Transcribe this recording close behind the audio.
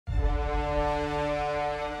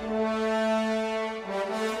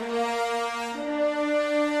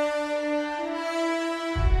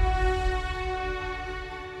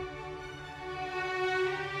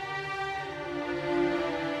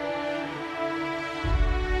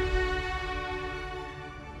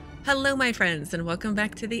Hello my friends and welcome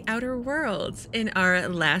back to the Outer Worlds. In our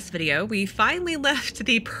last video, we finally left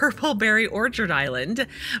the Purple Berry Orchard Island.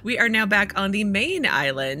 We are now back on the main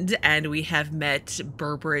island and we have met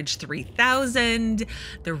Burbridge 3000,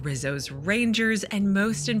 the Rizzo's Rangers, and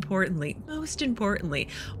most importantly,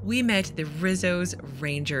 we met the Rizzo's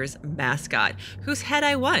Rangers mascot, whose head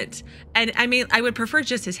I want. And I mean, I would prefer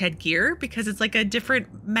just his headgear because it's like a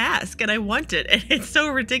different mask and I want it. And it's so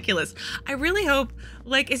ridiculous. I really hope,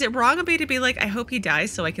 like, is it wrong of me to be like, I hope he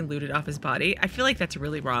dies so I can loot it off his body? I feel like that's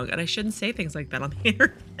really wrong and I shouldn't say things like that on the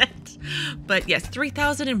internet. But yes,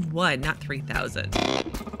 3001, not 3000.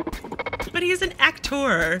 But he is an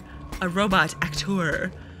actor, a robot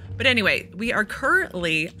actor. But anyway, we are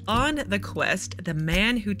currently on the quest, The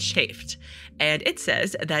Man Who Chafed. And it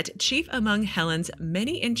says that chief among Helen's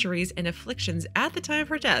many injuries and afflictions at the time of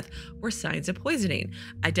her death were signs of poisoning.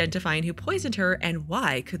 Identifying who poisoned her and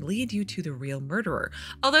why could lead you to the real murderer.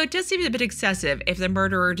 Although it does seem a bit excessive if the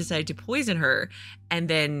murderer decided to poison her and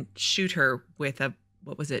then shoot her with a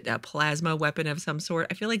plasma weapon of some sort.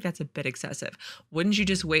 I feel like that's a bit excessive. Wouldn't you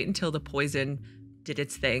just wait until the poison did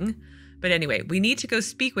its thing? But anyway, we need to go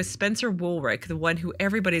speak with Spencer Woolrich, the one who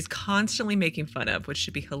everybody's constantly making fun of, which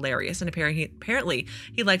should be hilarious. And apparently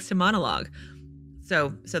he likes to monologue.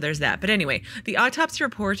 So there's that. But anyway, the autopsy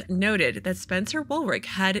report noted that Spencer Woolrich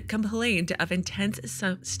had complained of intense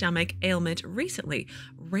stomach ailment recently,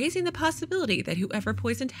 raising the possibility that whoever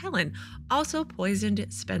poisoned Helen also poisoned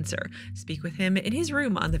Spencer. Speak with him in his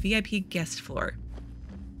room on the VIP guest floor.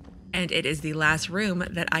 And it is the last room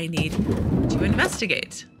that I need to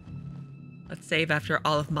investigate. Let's save after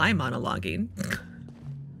all of my monologuing.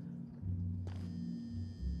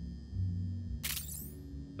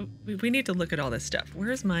 We need to look at all this stuff.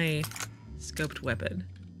 Where's my scoped weapon?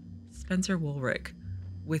 Spencer Woolrich.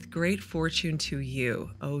 With great fortune to you.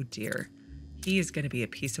 Oh dear. He is going to be a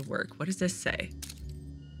piece of work. What does this say?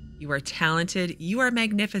 You are talented. You are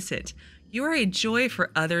magnificent. You are a joy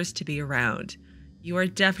for others to be around. You are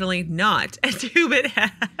definitely not a two-bit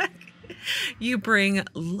hack. You bring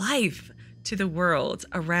life to the world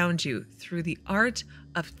around you through the art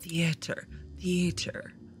of theater.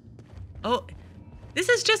 Oh, this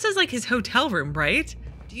is just as like his hotel room, right?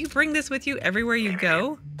 Do you bring this with you everywhere you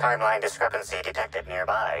go? Timeline discrepancy detected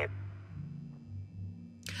nearby.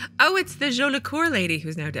 Oh, it's the Jolicoeur lady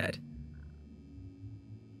who's now dead.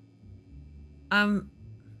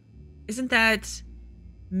 Isn't that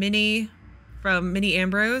Minnie from Minnie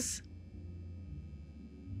Ambrose?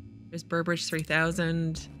 There's Burbridge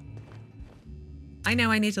 3000. I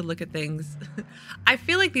know I need to look at things. I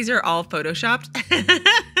feel like these are all photoshopped.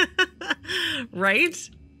 Right?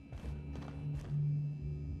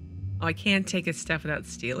 Oh, I can't take his stuff without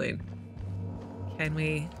stealing. Can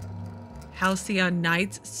we? Halcyon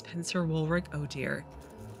Nights, Spencer Woolrich. Oh dear.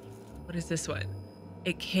 What is this one?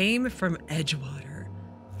 It came from Edgewater.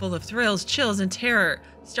 Full of thrills, chills, and terror.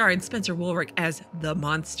 Starring Spencer Woolrich as the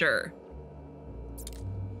monster.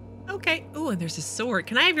 Okay. Ooh, and there's a sword.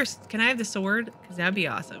 Can I have the sword? Because that'd be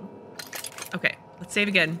awesome. Okay, let's save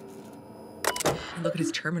again. And look at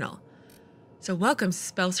his terminal. So welcome,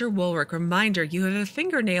 Spencer Woolrich. Reminder, you have a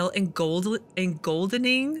fingernail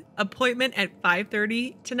engoldening appointment at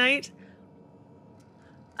 5:30 tonight.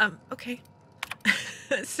 Okay.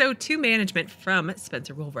 So to management from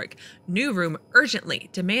Spencer Woolrich. New room urgently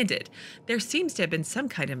demanded. There seems to have been some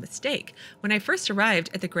kind of mistake. When I first arrived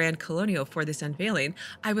at the Grand Colonial for this unveiling,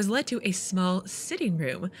 I was led to a small sitting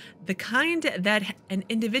room, the kind that an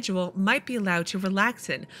individual might be allowed to relax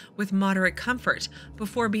in with moderate comfort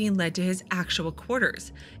before being led to his actual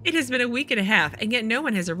quarters. It has been a week and a half, and yet no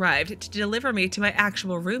one has arrived to deliver me to my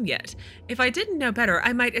actual room yet. If I didn't know better,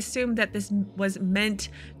 I might assume that this was meant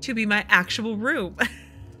to be my actual room.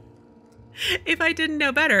 If I didn't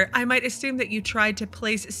know better, I might assume that you tried to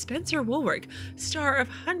place Spencer Woolrich, star of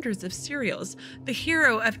hundreds of serials, the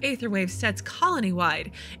hero of Aetherwave sets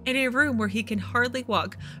colony-wide, in a room where he can hardly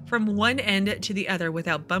walk from one end to the other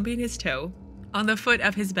without bumping his toe on the foot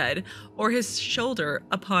of his bed or his shoulder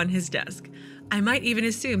upon his desk. I might even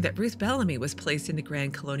assume that Ruth Bellamy was placed in the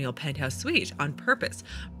Grand Colonial Penthouse Suite on purpose,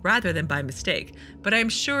 rather than by mistake, but I'm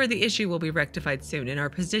sure the issue will be rectified soon and our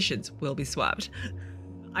positions will be swapped.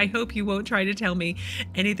 I hope you won't try to tell me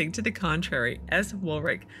anything to the contrary. S.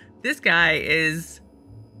 Woolrich. This guy is...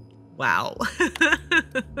 wow.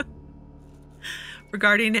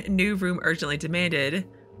 Regarding new room urgently demanded.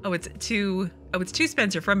 Oh, it's to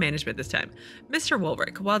Spencer from management this time. Mr.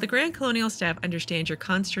 Woolrich, while the Grand Colonial staff understands your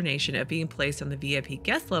consternation of being placed on the VIP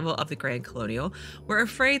guest level of the Grand Colonial, we're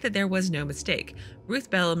afraid that there was no mistake. Ruth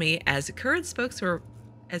Bellamy, as current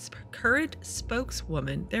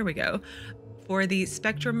spokeswoman, there we go, for the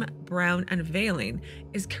Spectrum Brown unveiling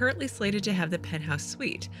is currently slated to have the penthouse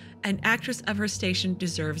suite. An actress of her station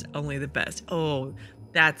deserves only the best. Oh,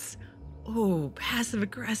 that's, passive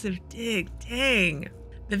aggressive dig, dang.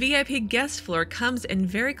 The VIP guest floor comes in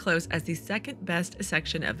very close as the second best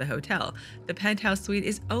section of the hotel. The penthouse suite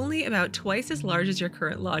is only about twice as large as your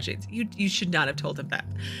current lodgings. You should not have told him that.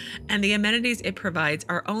 And the amenities it provides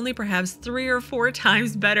are only perhaps 3 or 4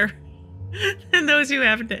 times better than those you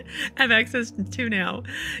have access to now.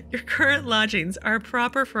 Your current lodgings are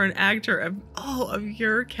proper for an actor of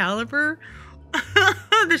your caliber.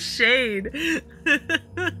 The shade.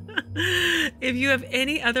 If you have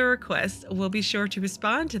any other requests, we'll be sure to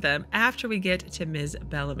respond to them after we get to Ms.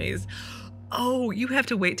 Bellamy's. Oh, you have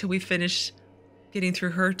to wait till we finish getting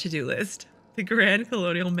through her to-do list. The Grand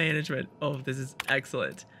Colonial Management. Oh, this is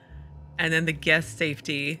excellent. And then the guest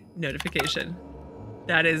safety notification.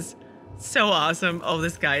 That is so awesome. Oh,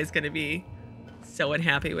 this guy is going to be so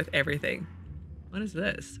unhappy with everything. What is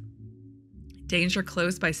this? Danger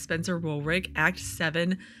Close by Spencer Woolrich, Act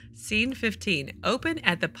 7, Scene 15. Open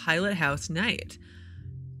at the Pilot House Night.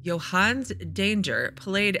 Johann's Danger,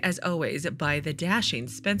 played as always by the dashing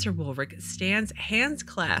Spencer Woolrich, stands hands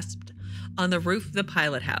clasped on the roof of the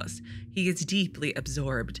pilot house. He is deeply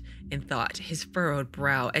absorbed in thought, his furrowed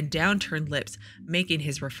brow and downturned lips making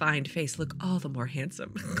his refined face look all the more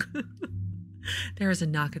handsome. There is a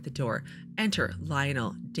knock at the door. Enter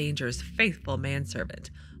Lionel, Danger's faithful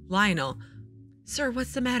manservant. Lionel, "Sir,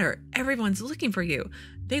 what's the matter? Everyone's looking for you.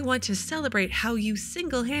 They want to celebrate how you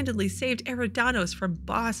single-handedly saved Eridanos from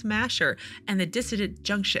Boss Masher and the dissident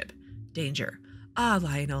junk ship. Danger. Ah,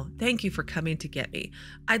 Lionel, thank you for coming to get me.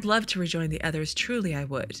 I'd love to rejoin the others, truly I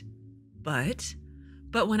would.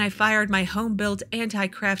 But when I fired my home-built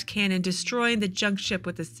anti-craft cannon, destroying the junk ship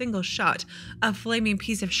with a single shot, a flaming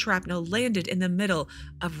piece of shrapnel landed in the middle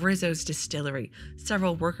of Rizzo's distillery.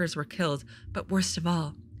 Several workers were killed, but worst of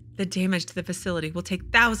all, the damage to the facility will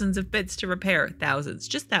take thousands of bits to repair. Thousands,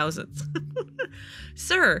 just thousands.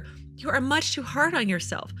 Sir, you are much too hard on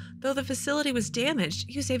yourself. Though the facility was damaged,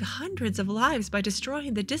 you saved hundreds of lives by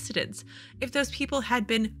destroying the dissidents. If those people had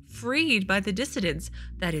been freed by the dissidents,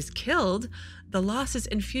 that is, killed, the losses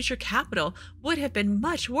in future capital would have been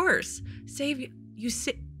much worse. You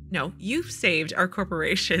saved our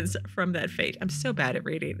corporations from that fate. I'm so bad at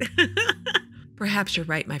reading. Perhaps you're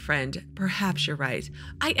right, my friend. Perhaps you're right.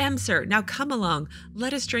 I am, sir. Now come along.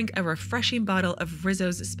 Let us drink a refreshing bottle of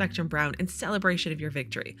Rizzo's Spectrum Brown in celebration of your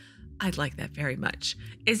victory. I'd like that very much.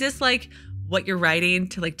 Is this like what you're writing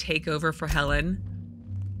to like take over for Helen?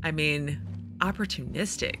 I mean,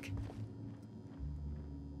 opportunistic.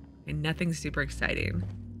 And nothing super exciting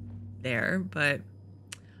there, but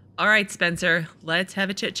all right, Spencer, let's have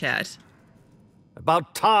a chit chat.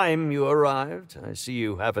 About time you arrived. I see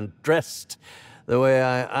you haven't dressed the way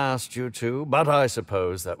I asked you to, but I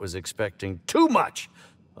suppose that was expecting too much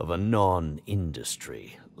of a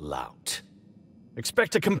non-industry lout.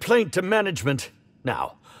 Expect a complaint to management.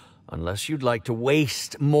 Now, unless you'd like to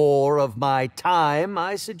waste more of my time,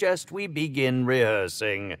 I suggest we begin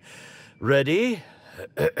rehearsing. Ready?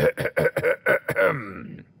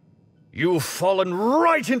 You've fallen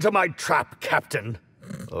right into my trap, Captain.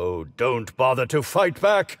 Oh, don't bother to fight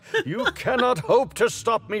back. You cannot hope to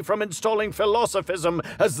stop me from installing philosophism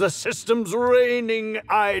as the system's reigning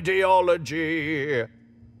ideology.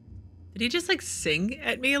 Did he just like sing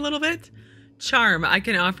at me a little bit? Charm, I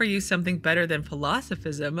can offer you something better than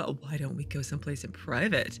philosophism. Why don't we go someplace in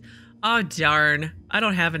private? Oh, darn. I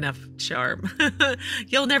don't have enough charm.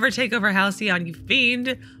 You'll never take over Halcyon, you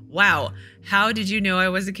fiend. Wow. How did you know I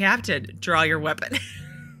was a captain? Draw your weapon.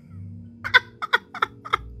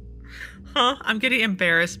 Huh? I'm getting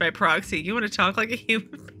embarrassed by proxy. You want to talk like a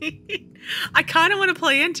human being? I kind of want to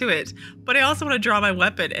play into it, but I also want to draw my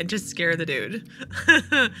weapon and just scare the dude.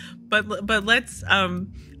 but let's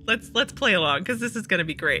play along because this is going to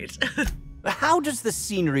be great. How does the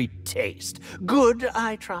scenery taste? Good,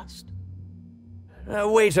 I trust.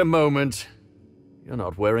 Wait a moment. You're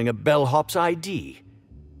not wearing a Bellhop's ID,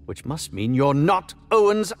 which must mean you're not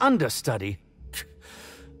Owen's understudy.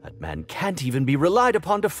 That man can't even be relied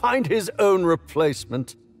upon to find his own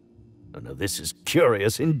replacement. Oh, no, this is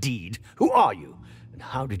curious indeed. Who are you, and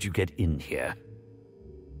how did you get in here?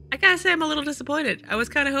 I gotta say, I'm a little disappointed. I was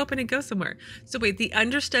kind of hoping to go somewhere. So wait, the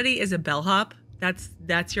understudy is a bellhop?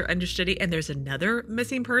 That's your understudy, and there's another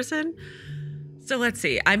missing person? So let's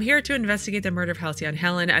see. I'm here to investigate the murder of Halcyon.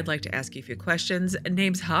 Helen, I'd like to ask you a few questions.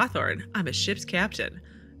 Name's Hawthorne. I'm a ship's captain.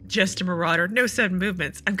 Just a marauder, no sudden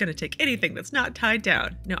movements. I'm gonna take anything that's not tied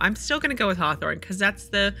down. No, I'm still gonna go with Hawthorne because that's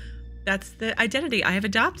the identity I have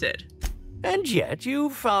adopted. And yet you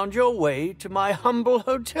found your way to my humble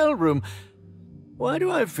hotel room. Why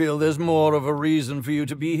do I feel there's more of a reason for you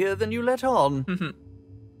to be here than you let on?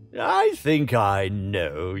 I think I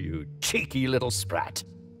know, you cheeky little sprat.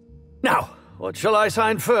 Now, what shall I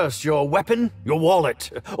sign first? Your weapon? Your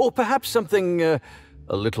wallet? Or perhaps something a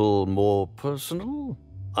little more personal?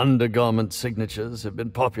 Undergarment signatures have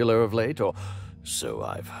been popular of late, or so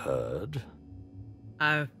I've heard.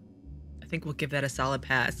 I think we'll give that a solid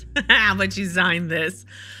pass. How about you sign this?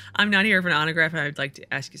 I'm not here for an autograph, and I'd like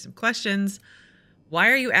to ask you some questions. Why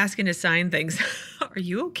are you asking to sign things? Are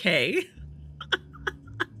you okay?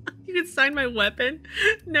 You can sign my weapon?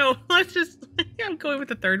 No, I'm going with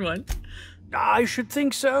the third one. I should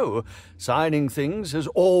think so. Signing things has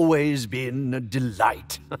always been a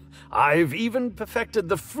delight. I've even perfected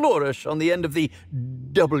the flourish on the end of the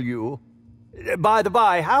W. By the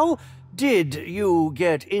by, how did you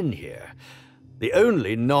get in here? The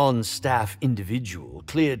only non-staff individual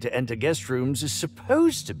cleared to enter guest rooms is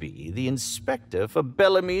supposed to be the inspector for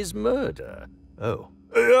Bellamy's murder. Oh,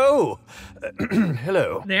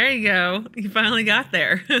 hello. There you go. You finally got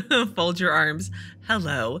there. Fold your arms.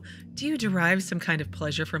 Hello. Do you derive some kind of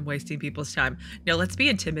pleasure from wasting people's time? No, let's be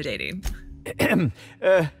intimidating.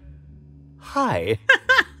 Hi.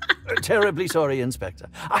 Terribly sorry, Inspector.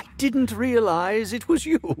 I didn't realize it was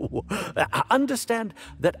you. Understand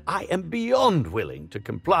that I am beyond willing to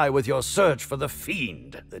comply with your search for the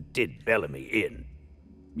fiend that did Bellamy in.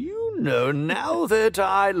 You know, now that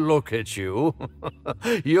I look at you,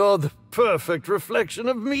 you're the perfect reflection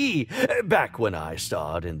of me, back when I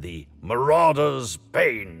starred in The Marauder's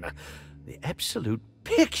Bane. The absolute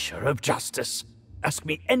picture of justice. Ask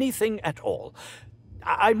me anything at all.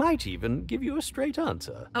 I might even give you a straight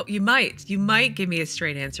answer. Oh, you might. You might give me a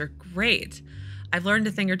straight answer. Great. I've learned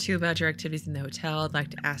a thing or two about your activities in the hotel. I'd like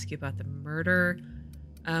to ask you about the murder.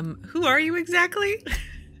 Who are you exactly?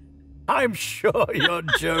 I'm sure you're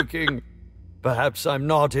joking. Perhaps I'm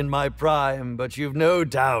not in my prime, but you've no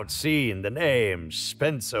doubt seen the name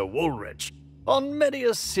Spencer Woolrich on many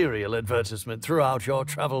a serial advertisement throughout your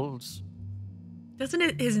travels.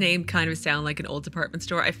 Doesn't his name kind of sound like an old department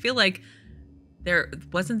store? I feel like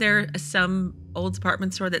wasn't there some old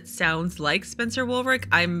department store that sounds like Spencer Woolrich?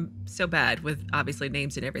 I'm so bad with obviously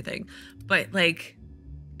names and everything, but like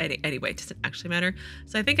anyway, it doesn't actually matter.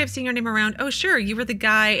 So I think I've seen your name around. Oh sure, you were the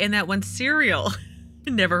guy in that one serial.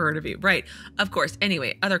 Never heard of you. Right, of course.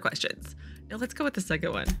 Anyway, other questions. Now let's go with the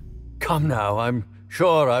second one. Come now, I'm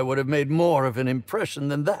sure I would have made more of an impression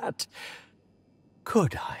than that.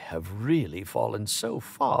 Could I have really fallen so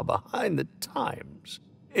far behind the times?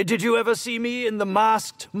 Did you ever see me in The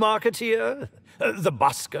Masked Marketeer? The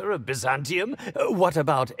Busker of Byzantium? What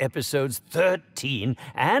about episodes 13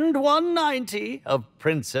 and 190 of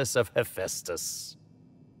Princess of Hephaestus?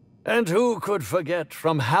 And who could forget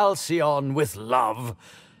From Halcyon with Love?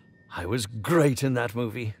 I was great in that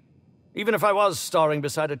movie. Even if I was starring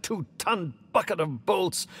beside a 2-ton bucket of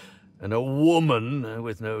bolts and a woman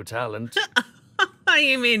with no talent.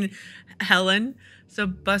 You mean Helen? So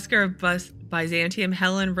Busker of Byzantium,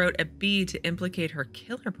 Helen wrote a B to implicate her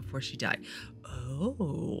killer before she died.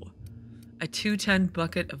 Oh, a 2-ton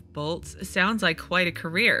bucket of bolts. Sounds like quite a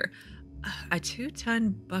career. A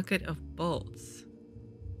 2-ton bucket of bolts.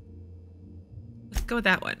 Let's go with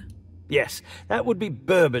that one. Yes, that would be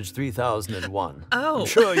Burbage 3001. Oh. I'm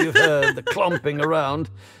sure you've heard the clomping around.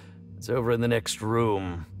 It's over in the next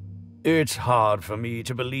room. It's hard for me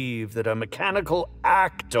to believe that a mechanical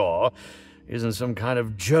actor isn't some kind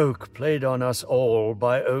of joke played on us all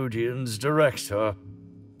by Odeon's director.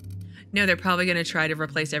 No, they're probably going to try to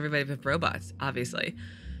replace everybody with robots, obviously.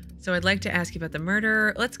 So I'd like to ask you about the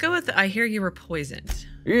murder. Let's go with I hear you were poisoned.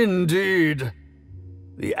 Indeed.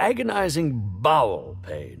 The agonizing bowel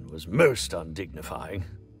pain was most undignifying.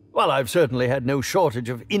 While I've certainly had no shortage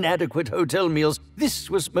of inadequate hotel meals, this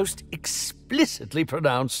was most explicitly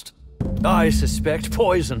pronounced. I suspect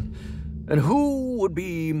poison. And who would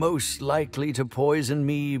be most likely to poison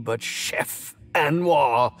me but Chef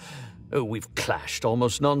Anwar? Oh, we've clashed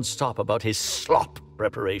almost non-stop about his slop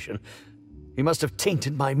preparation. He must have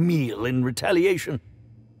tainted my meal in retaliation.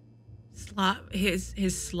 Slop? His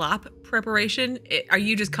slop preparation? Are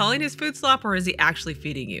you just calling his food slop, or is he actually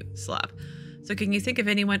feeding you slop? So can you think of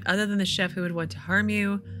anyone other than the chef who would want to harm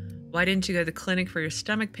you? Why didn't you go to the clinic for your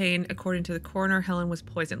stomach pain? According to the coroner, Helen was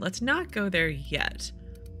poisoned. Let's not go there yet.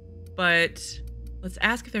 But let's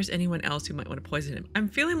ask if there's anyone else who might want to poison him. I'm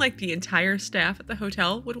feeling like the entire staff at the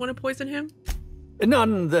hotel would want to poison him.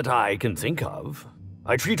 None that I can think of.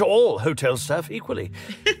 I treat all hotel staff equally,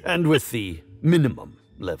 and with the minimum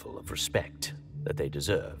level of respect that they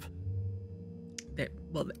deserve.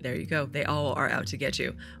 Well, there you go. They all are out to get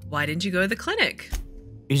you. Why didn't you go to the clinic?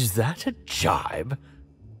 Is that a jibe?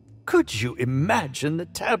 Could you imagine the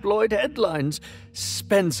tabloid headlines?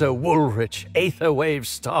 Spencer Woolrich, Aetherwave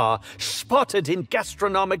star, spotted in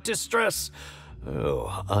gastronomic distress.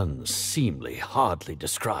 Oh, unseemly hardly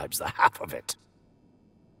describes the half of it.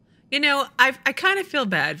 You know, I kind of feel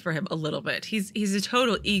bad for him a little bit. He's a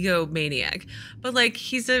total egomaniac, but like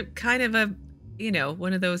he's a kind of a,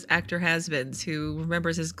 one of those actor has-beens who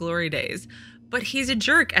remembers his glory days. But he's a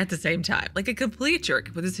jerk at the same time, like a complete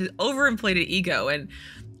jerk with his overinflated ego, and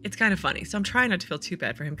it's kind of funny. So I'm trying not to feel too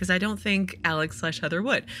bad for him because I don't think Alex/Heather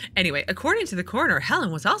would. Anyway, according to the coroner,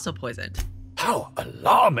 Helen was also poisoned. How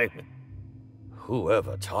alarming!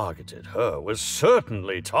 Whoever targeted her was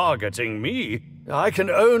certainly targeting me. I can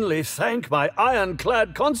only thank my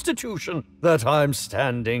ironclad constitution that I'm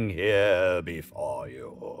standing here before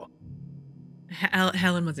you.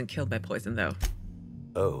 Helen wasn't killed by poison, though.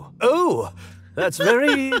 Oh, that's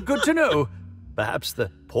very good to know. Perhaps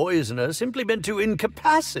the poisoner simply meant to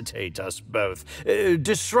incapacitate us both,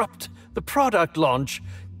 disrupt the product launch.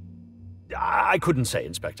 I couldn't say,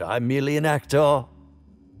 Inspector. I'm merely an actor.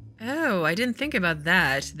 Oh, I didn't think about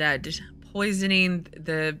that poisoning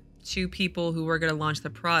the two people who were going to launch the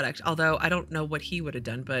product, although I don't know what he would have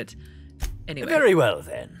done, but anyway. Very well,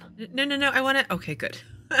 then. No, I want to... Okay, good.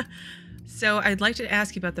 So I'd like to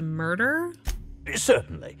ask you about the murder?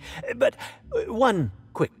 Certainly. But one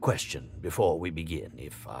quick question before we begin,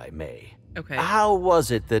 if I may. Okay. How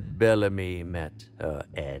was it that Bellamy met her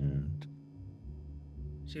end?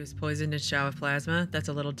 She was poisoned in a shower of plasma. That's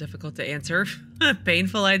a little difficult to answer.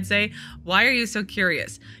 Painful, I'd say. Why are you so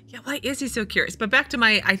curious? Yeah, why is he so curious? But back to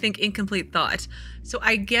my, I think, incomplete thought. So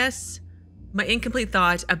I guess my incomplete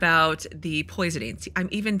thought about the poisoning. See, I'm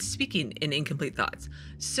even speaking in incomplete thoughts.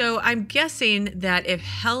 So I'm guessing that if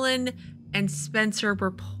Helen and Spencer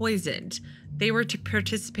were poisoned, they were to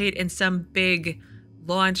participate in some big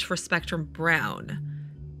launch for Spectrum Brown.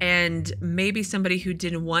 And maybe somebody who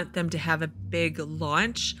didn't want them to have a big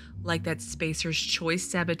launch, like that Spacer's Choice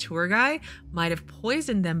saboteur guy, might have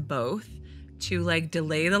poisoned them both to like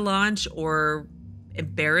delay the launch or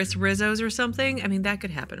embarrass Rizzos or something. I mean, that could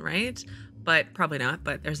happen, right? But probably not,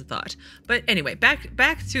 but there's a thought. But anyway,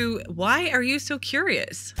 back to why are you so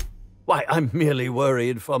curious? Why, I'm merely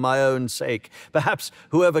worried for my own sake. Perhaps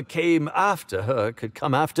whoever came after her could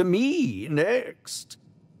come after me next.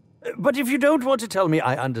 But if you don't want to tell me,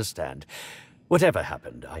 I understand. Whatever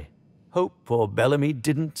happened, I hope poor Bellamy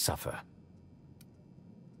didn't suffer.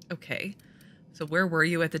 Okay. So where were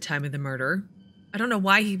you at the time of the murder? I don't know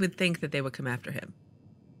why he would think that they would come after him.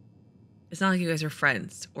 It's not like you guys are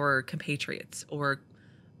friends or compatriots or,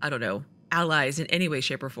 I don't know, allies in any way,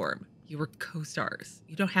 shape, or form. You were co-stars.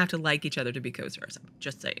 You don't have to like each other to be co-stars. I'm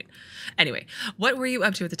just saying. Anyway, what were you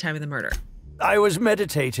up to at the time of the murder? I was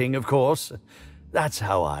meditating, of course. That's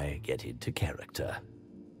how I get into character.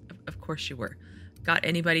 Of course you were. Got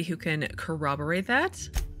anybody who can corroborate that?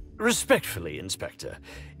 Respectfully, Inspector,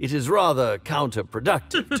 it is rather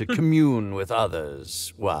counterproductive to commune with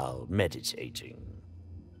others while meditating.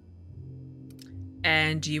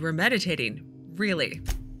 And you were meditating, really?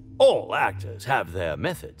 All actors have their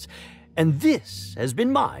methods, and this has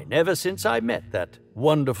been mine ever since I met that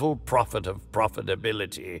wonderful prophet of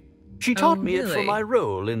profitability. She taught me it for my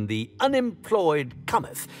role in The Unemployed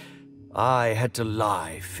Cometh. I had to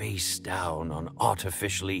lie face down on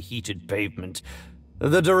artificially heated pavement.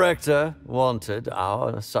 The director wanted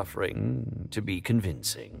our suffering to be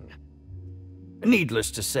convincing. Needless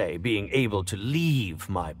to say, being able to leave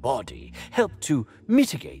my body helped to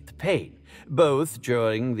mitigate the pain, both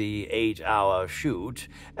during the 8-hour shoot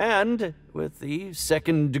and with the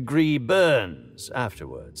second-degree burns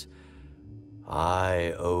afterwards.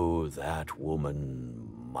 I owe that woman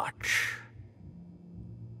much.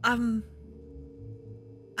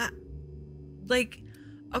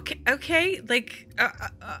 Okay, like,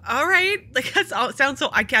 all right. Like, sounds so,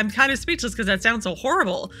 I'm kind of speechless because that sounds so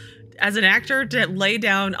horrible. As an actor, to lay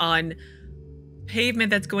down on pavement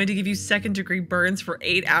that's going to give you second-degree burns for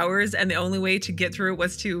 8 hours, and the only way to get through it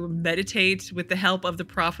was to meditate with the help of the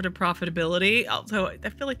prophet of profitability. Although I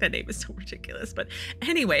feel like that name is so ridiculous. But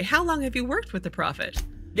anyway, how long have you worked with the prophet?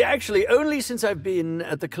 Yeah, actually, only since I've been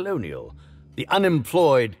at the Colonial. The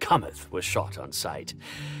Unemployed Cometh was shot on site.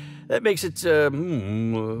 That makes it,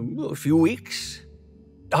 a few weeks.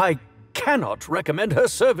 I cannot recommend her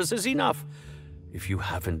services enough. If you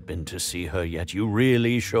haven't been to see her yet, you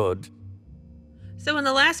really should. So in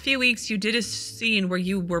the last few weeks, you did a scene where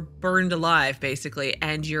you were burned alive, basically,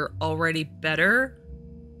 and you're already better?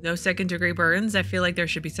 No second-degree burns? I feel like there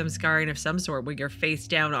should be some scarring of some sort when you're face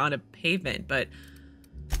down on a pavement, but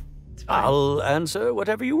it's fine. I'll answer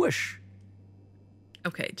whatever you wish.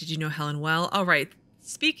 Okay, did you know Helen well? All right.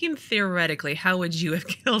 Speaking theoretically, how would you have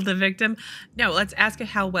killed the victim? No, let's ask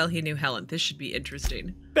how well he knew Helen. This should be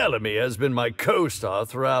interesting. Bellamy has been my co-star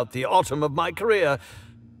throughout the autumn of my career.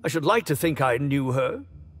 I should like to think I knew her.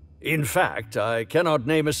 In fact, I cannot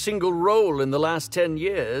name a single role in the last 10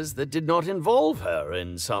 years that did not involve her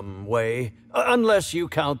in some way, unless you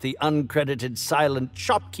count the uncredited silent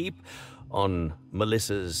shopkeep on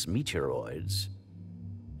Melissa's meteoroids.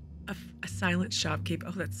 A silent shopkeep.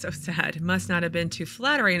 Oh, that's so sad. Must not have been too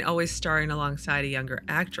flattering, always starring alongside a younger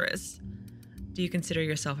actress. Do you consider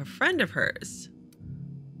yourself a friend of hers?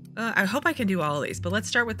 I hope I can do all of these, but let's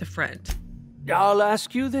start with the friend. I'll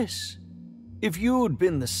ask you this. If you'd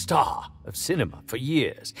been the star of cinema for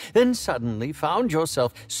years, then suddenly found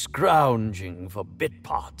yourself scrounging for bit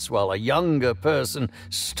parts while a younger person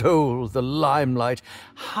stole the limelight,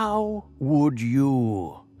 how would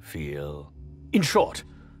you feel? In short,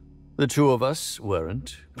 the two of us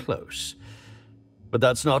weren't close. But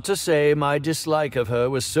that's not to say my dislike of her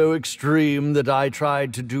was so extreme that I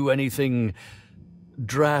tried to do anything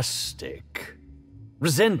drastic.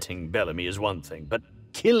 Resenting Bellamy is one thing, but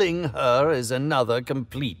killing her is another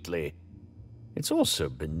completely. It's also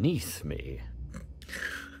beneath me.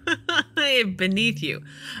 Beneath you.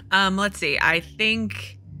 Let's see. I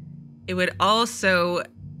think it would also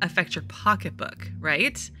affect your pocketbook,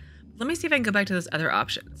 right? Let me see if I can go back to those other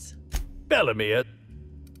options. Bellamy.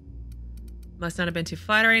 Must not have been too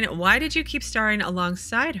flattering. Why did you keep starring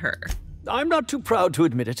alongside her? I'm not too proud to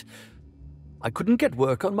admit it. I couldn't get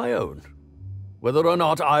work on my own. Whether or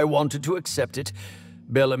not I wanted to accept it,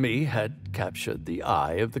 Bellamy had captured the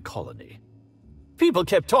eye of the colony. People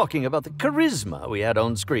kept talking about the charisma we had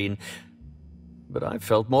on screen, but I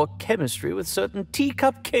felt more chemistry with certain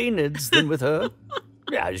teacup canids than with her.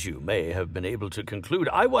 As you may have been able to conclude,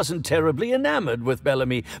 I wasn't terribly enamored with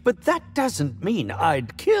Bellamy, but that doesn't mean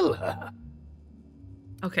I'd kill her.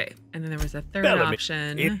 Okay, and then there was a third Bellamy,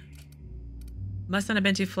 option. Must not have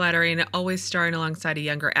been too flattering, always starring alongside a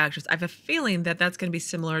younger actress. I have a feeling that that's going to be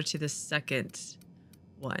similar to the second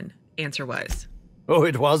one, answer-wise. Oh,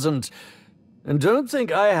 it wasn't. And don't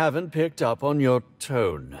think I haven't picked up on your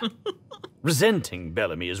tone. Resenting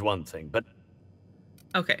Bellamy is one thing, but...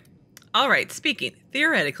 Okay. All right, speaking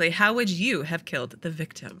theoretically, how would you have killed the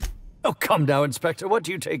victim? Oh, come now, Inspector. What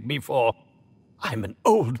do you take me for? I'm an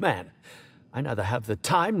old man. I neither have the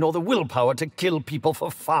time nor the willpower to kill people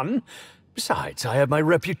for fun. Besides, I have my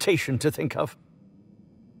reputation to think of.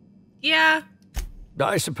 Yeah.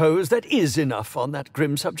 I suppose that is enough on that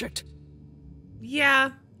grim subject.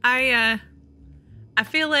 Yeah, I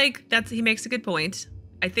feel like he makes a good point.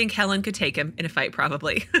 I think Helen could take him in a fight,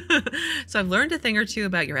 probably. So I've learned a thing or two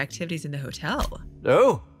about your activities in the hotel.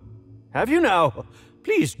 Oh, have you now?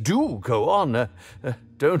 Please do go on.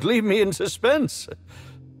 Don't leave me in suspense.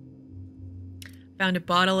 Found a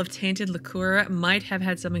bottle of tainted liqueur. Might have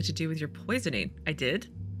had something to do with your poisoning. I did.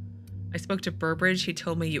 I spoke to Burbridge. He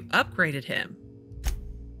told me you upgraded him.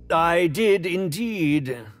 I did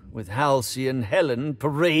indeed. With Halcyon Helen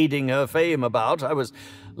parading her fame about, I was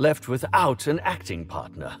left without an acting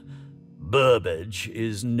partner. Burbage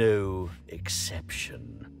is no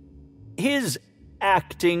exception. His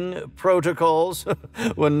acting protocols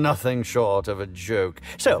were nothing short of a joke.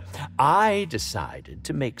 So I decided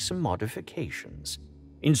to make some modifications,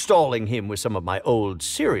 installing him with some of my old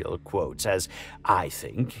serial quotes, as I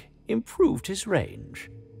think improved his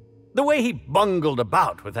range. The way he bungled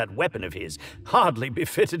about with that weapon of his hardly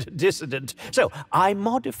befitted a dissident, so I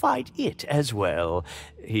modified it as well.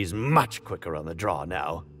 He's much quicker on the draw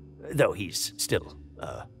now, though he's still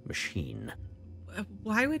a machine.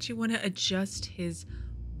 Why would you want to adjust his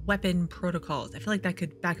weapon protocols? I feel like that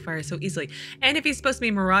could backfire so easily. And if he's supposed to be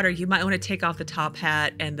a marauder, you might want to take off the top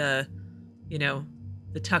hat and the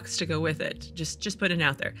tux to go with it. Just putting it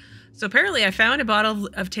out there. So apparently I found a bottle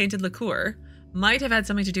of tainted liqueur. Might have had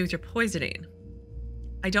something to do with your poisoning.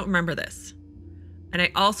 I don't remember this. And I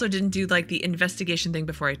also didn't do like the investigation thing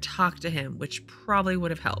before I talked to him, which probably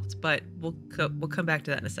would have helped, but we'll come back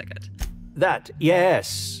to that in a second.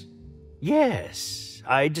 Yes,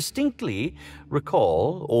 I distinctly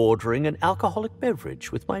recall ordering an alcoholic beverage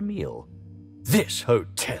with my meal. This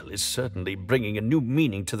hotel is certainly bringing a new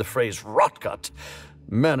meaning to the phrase rotgut.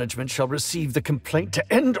 Management shall receive the complaint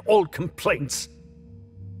to end all complaints.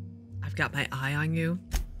 I've got my eye on you.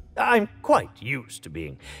 I'm quite used to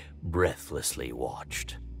being breathlessly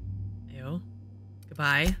watched. Ew.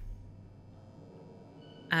 Goodbye.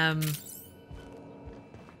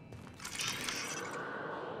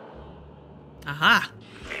 Aha.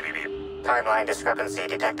 Timeline discrepancy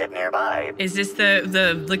detected nearby. Is this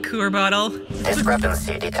the liqueur bottle?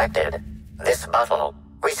 Discrepancy detected. This bottle,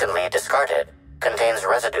 recently discarded, contains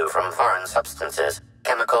residue from foreign substances.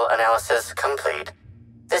 Chemical analysis complete.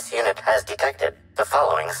 This unit has detected the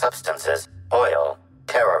following substances: oil,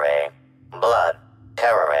 terroré, blood,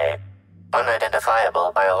 terroré,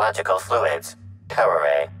 unidentifiable biological fluids,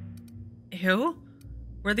 terroré. Ew?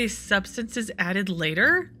 Were these substances added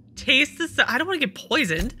later? Taste the I don't want to get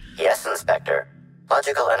poisoned. Yes, Inspector.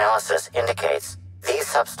 Logical analysis indicates these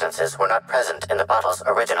substances were not present in the bottle's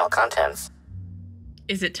original contents.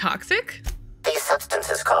 Is it toxic? These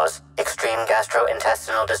substances cause extreme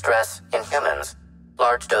gastrointestinal distress in humans.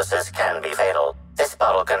 Large doses can be fatal. This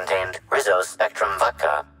bottle contained Rizzo's Spectrum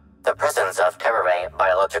vodka. The presence of terroré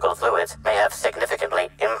biological fluids may have significantly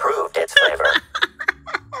improved its flavor.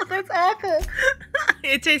 That's awful.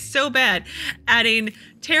 It tastes so bad. Adding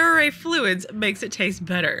terroré fluids makes it taste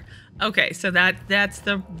better. Okay, so that's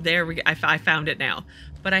the there we go. I found it now.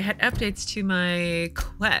 But I had updates to my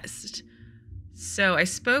quest. So I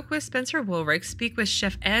spoke with Spencer Woolrich, speak with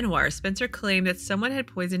Chef Anwar. Spencer claimed that someone had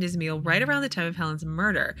poisoned his meal right around the time of Helen's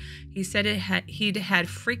murder. He said he'd had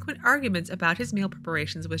frequent arguments about his meal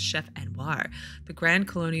preparations with Chef Anwar, the Grand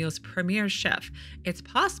Colonial's premier chef. It's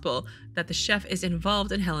possible that the chef is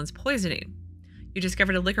involved in Helen's poisoning. You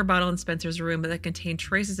discovered a liquor bottle in Spencer's room that contained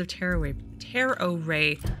traces of terroré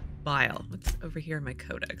bile. What's over here in my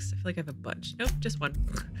codex? I feel like I have a bunch. Nope, just one.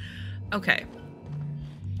 Okay.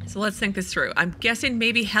 So let's think this through. I'm guessing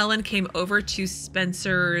maybe Helen came over to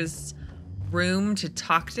Spencer's room to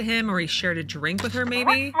talk to him, or he shared a drink with her,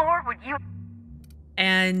 maybe. What floor would you?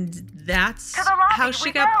 And that's how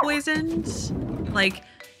she got poisoned? Like,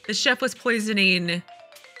 the chef was poisoning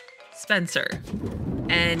Spencer,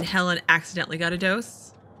 and Helen accidentally got a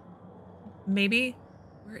dose? Maybe?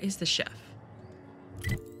 Where is the chef?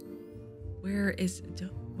 Where is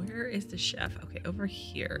the chef? Okay, over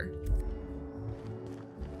here.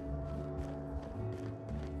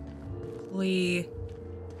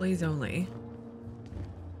 Employees only.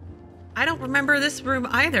 I don't remember this room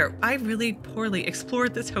either. I really poorly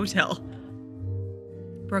explored this hotel.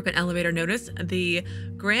 Broken elevator notice. The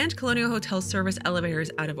Grand Colonial Hotel service elevator is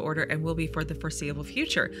out of order and will be for the foreseeable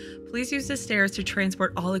future. Please use the stairs to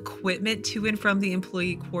transport all equipment to and from the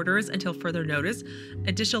employee quarters until further notice.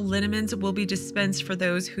 Additional liniments will be dispensed for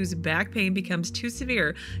those whose back pain becomes too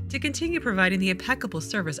severe to continue providing the impeccable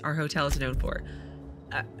service our hotel is known for.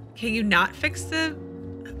 Can you not fix the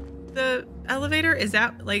elevator? Is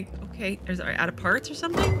that like, okay, is it out of parts or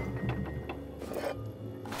something?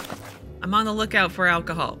 I'm on the lookout for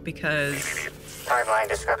alcohol because... Timeline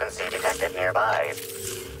discrepancy detected nearby.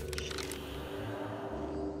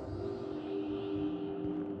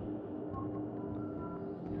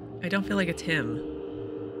 I don't feel like it's him.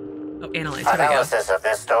 Oh, analyze. Here we go. Analysis of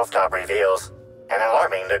this stovetop reveals an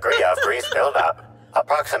alarming degree of grease buildup,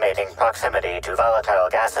 approximating proximity to volatile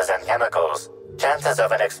gases and chemicals. Chances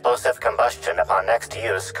of an explosive combustion upon next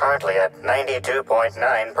use currently at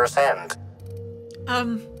 92.9%.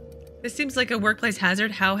 This seems like a workplace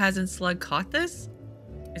hazard. How hasn't Slug caught this?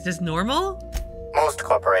 Is this normal? Most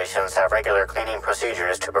corporations have regular cleaning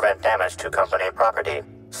procedures to prevent damage to company property.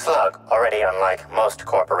 Slug, already unlike most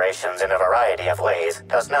corporations in a variety of ways,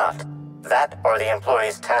 does not. That or the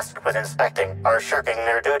employees tasked with inspecting are shirking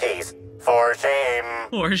their duties. For shame.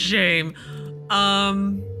 For shame.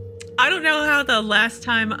 I don't know how the last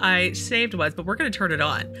time I saved was, but we're gonna turn it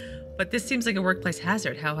on. But this seems like a workplace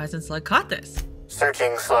hazard. How hasn't Slug caught this?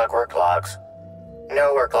 Searching Slug work logs.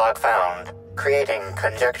 No work log found. Creating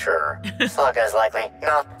conjecture. Slug has likely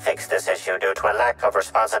not fixed this issue due to a lack of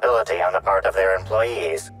responsibility on the part of their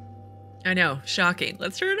employees. I know, shocking.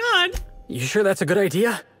 Let's turn it on. You sure that's a good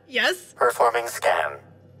idea? Yes. Performing scan.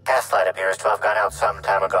 Gaslight appears to have gone out some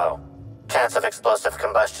time ago. Chance of explosive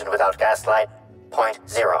combustion without gaslight,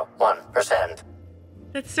 0.01%.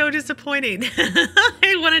 That's so disappointing.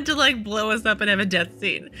 I wanted to like blow us up and have a death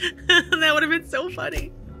scene. That would have been so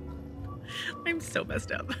funny. I'm so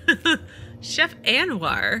messed up. Chef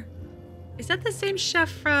Anwar. Is that the same chef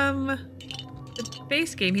from the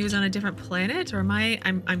base game? He was on a different planet, or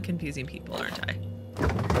am I'm confusing people, aren't I?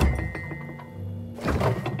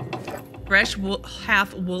 Fresh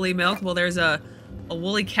half woolly milk. Well, there's a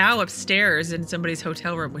woolly cow upstairs in somebody's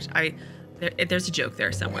hotel room, which there's a joke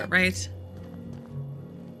there somewhere, right?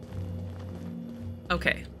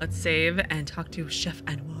 Okay, let's save and talk to Chef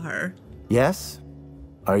Anwar. Yes?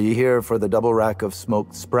 Are you here for the double rack of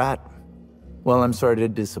smoked sprat? Well, I'm sorry to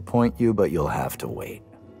disappoint you, but you'll have to wait.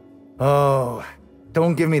 Oh,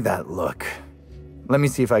 don't give me that look. Let me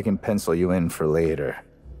see if I can pencil you in for later.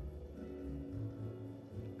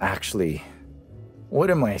 Actually, what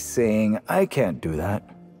am I saying? I can't do that.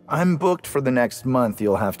 I'm booked for the next month.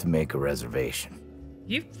 You'll have to make a reservation.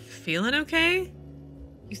 You feeling okay?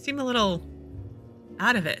 You seem a little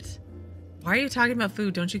out of it. Why are you talking about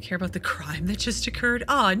food? Don't you care about the crime that just occurred?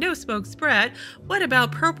 Aw, no smoke spread. What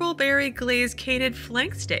about purple berry glazed canid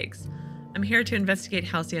flank steaks? I'm here to investigate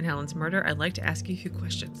Halcyon and Helen's murder. I'd like to ask you a few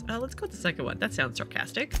questions. Let's go with the second one. That sounds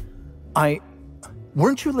sarcastic.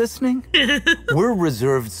 Weren't you listening? We're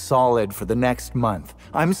reserved solid for the next month.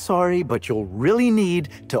 I'm sorry, but you'll really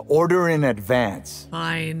need to order in advance.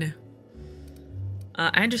 Fine.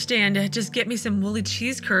 I understand. Just get me some woolly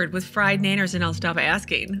cheese curd with fried nanners and I'll stop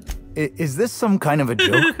asking. Is this some kind of a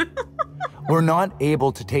joke? We're not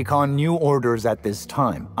able to take on new orders at this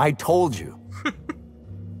time. I told you.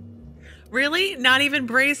 Really? Not even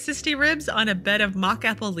braised sisty ribs on a bed of mock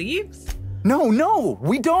apple leaves? No,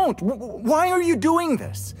 we don't. Why are you doing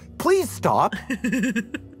this? Please stop.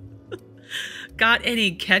 Got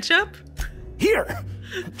any ketchup? Here,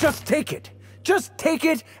 just take it. Just take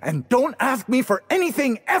it and don't ask me for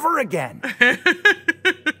anything ever again.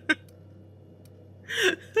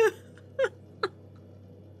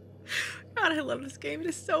 God, I love this game. It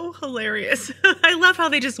is so hilarious. I love how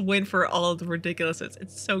they just win for all of the ridiculousness.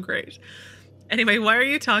 It's so great. Anyway, why are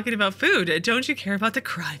you talking about food? Don't you care about the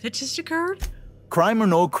crime that just occurred? Crime or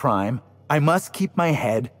no crime, I must keep my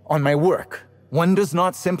head on my work. One does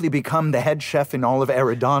not simply become the head chef in all of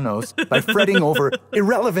Eridanos by fretting over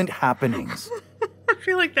irrelevant happenings. I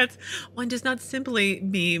feel like that's one does not simply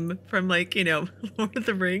meme from, like, you know, Lord of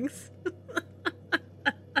the Rings.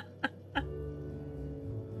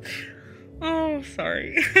 Oh,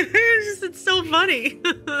 sorry. It's so funny.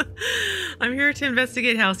 I'm here to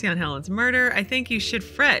investigate Halcyon Helen's murder. I think you should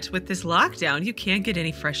fret. With this lockdown, you can't get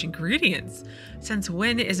any fresh ingredients. Since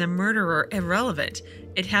when is a murderer irrelevant?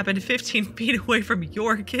 It happened 15 feet away from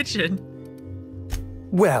your kitchen.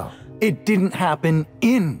 Well, it didn't happen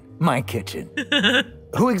in my kitchen.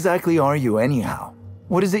 Who exactly are you anyhow?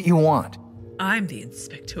 What is it you want? I'm the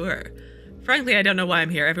inspector. Frankly, I don't know why I'm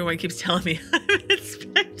here. Everyone keeps telling me I'm an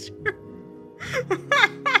inspector.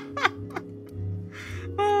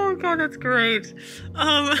 Oh God, that's great.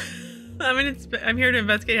 I'm here to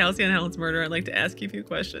investigate Halcyon and Helen's murder. I'd like to ask you a few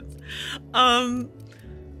questions.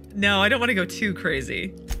 No, I don't want to go too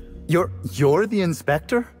crazy. You're the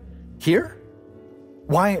inspector? Here?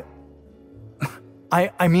 Why?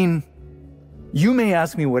 I mean, you may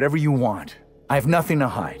ask me whatever you want. I have nothing to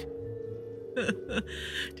hide.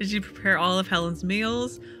 Did you prepare all of Helen's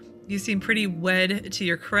meals? You seem pretty wed to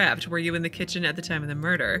your craft. Were you in the kitchen at the time of the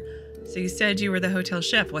murder? So you said you were the hotel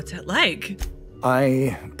chef. What's that like?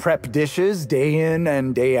 I prep dishes day in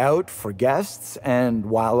and day out for guests, and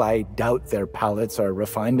while I doubt their palates are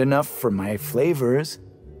refined enough for my flavors,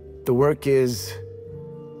 the work is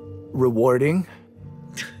rewarding.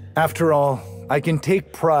 After all, I can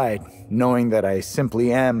take pride knowing that I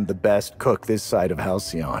simply am the best cook this side of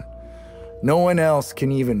Halcyon. No one else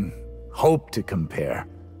can even hope to compare.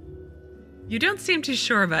 You don't seem too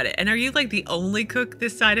sure about it. And are you like the only cook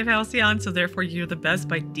this side of Halcyon, so therefore you're the best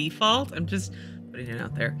by default? I'm just putting it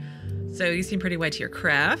out there. So you seem pretty wed to your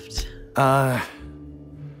craft.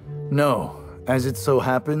 No. As it so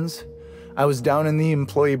happens, I was down in the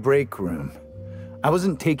employee break room. I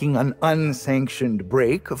wasn't taking an unsanctioned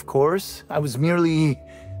break, of course. I was merely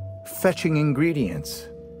fetching ingredients.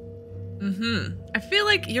 I feel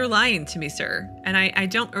like you're lying to me, sir, and I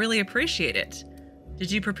don't really appreciate it. Did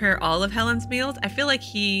you prepare all of Helen's meals? I feel like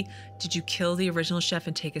did you kill the original chef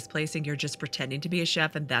and take his place and you're just pretending to be a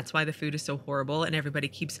chef and that's why the food is so horrible and everybody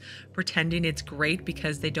keeps pretending it's great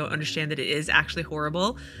because they don't understand that it is actually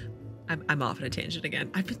horrible? I'm off on a tangent again.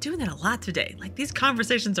 I've been doing that a lot today. Like, these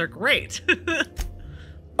conversations are great.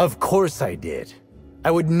 Of course I did. I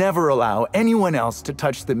would never allow anyone else to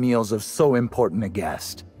touch the meals of so important a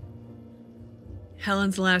guest.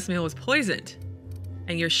 Helen's last meal was poisoned.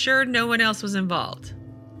 And you're sure no one else was involved?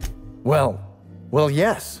 Well,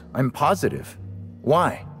 yes, I'm positive.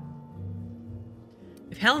 Why?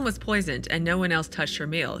 If Helen was poisoned and no one else touched her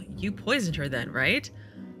meal, you poisoned her then, right?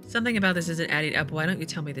 Something about this isn't adding up. Why don't you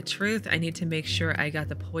tell me the truth? I need to make sure I got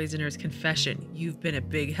the poisoner's confession. You've been a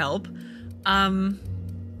big help. Something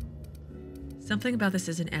about this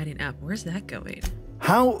isn't adding up. Where's that going?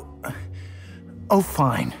 How? Oh,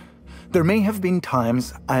 fine. There may have been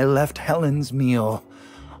times I left Helen's meal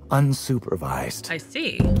unsupervised. I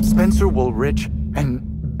see. Spencer Woolrich and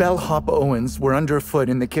Bellhop Owens were underfoot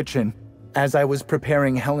in the kitchen as I was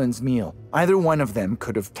preparing Helen's meal. Either one of them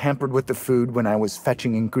could have tampered with the food when I was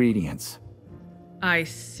fetching ingredients. I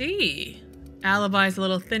see. Alibi's a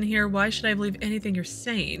little thin here. Why should I believe anything you're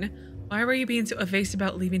saying? Why were you being so evasive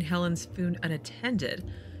about leaving Helen's food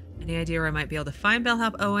unattended? Any idea where I might be able to find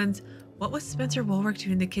Bellhop Owens? What was Spencer Woolrich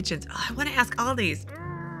doing in the kitchens? Oh, I want to ask all these.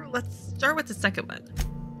 Let's start with the second one.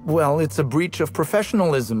 Well, it's a breach of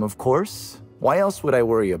professionalism, of course. Why else would I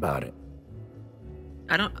worry about it?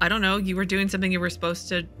 I don't know. You were doing something you were supposed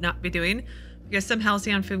to not be doing. Because some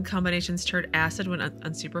Halcyon food combinations turn acid when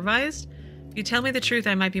unsupervised. If you tell me the truth,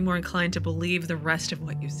 I might be more inclined to believe the rest of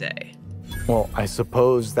what you say. Well, I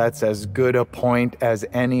suppose that's as good a point as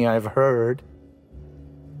any I've heard.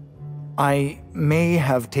 I may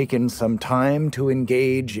have taken some time to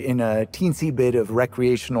engage in a teensy bit of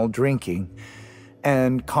recreational drinking,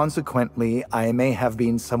 and consequently, I may have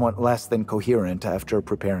been somewhat less than coherent after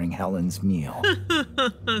preparing Helen's meal.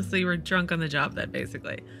 So you were drunk on the job then,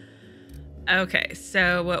 basically. Okay,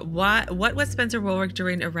 so what was Spencer Woolrich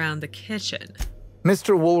doing around the kitchen?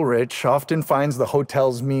 Mr. Woolrich often finds the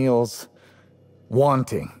hotel's meals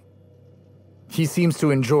wanting. He seems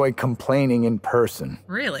to enjoy complaining in person.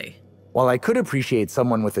 Really? While I could appreciate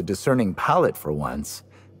someone with a discerning palate for once,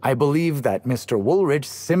 I believe that Mr. Woolrich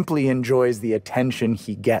simply enjoys the attention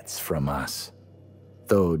he gets from us.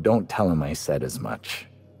 Though don't tell him I said as much.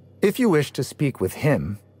 If you wish to speak with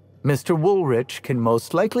him, Mr. Woolrich can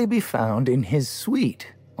most likely be found in his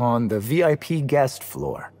suite on the VIP guest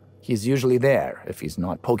floor. He's usually there if he's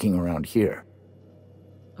not poking around here.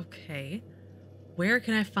 Okay. Where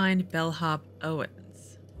can I find Bellhop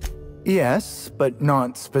Owens? Yes, but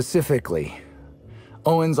not specifically.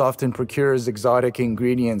 Owens often procures exotic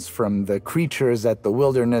ingredients from the creatures at the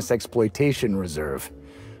Wilderness Exploitation Reserve.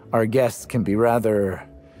 Our guests can be rather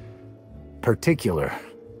particular.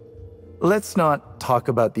 Let's not talk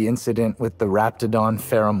about the incident with the Raptidon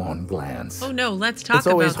pheromone glands. Oh no, let's talk about that.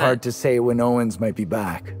 It's always hard to say when Owens might be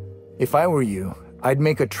back. If I were you, I'd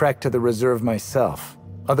make a trek to the reserve myself.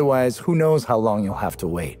 Otherwise, who knows how long you'll have to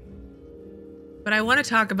wait. But I want to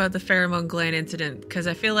talk about the pheromone gland incident because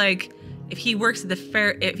I feel like if he works at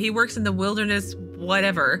if he works in the wilderness,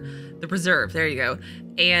 whatever, the reserve, there you go,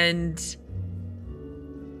 and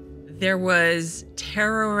there was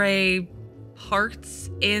terror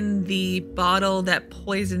parts in the bottle that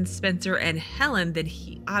poisoned Spencer and Helen, then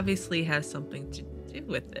he obviously has something to do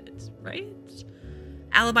with it, right?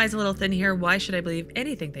 Alibi's a little thin here. Why should I believe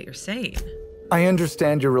anything that you're saying? I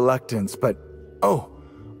understand your reluctance, but...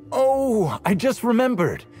 Oh, I just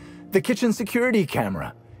remembered. The kitchen security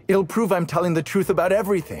camera. It'll prove I'm telling the truth about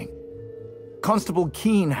everything. Constable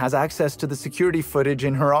Keene has access to the security footage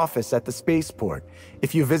in her office at the spaceport.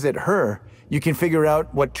 If you visit her, you can figure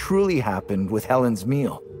out what truly happened with Helen's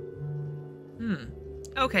meal.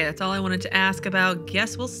 Okay, that's all I wanted to ask about.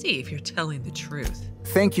 Guess we'll see if you're telling the truth.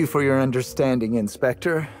 Thank you for your understanding,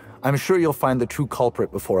 Inspector. I'm sure you'll find the true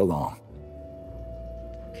culprit before long.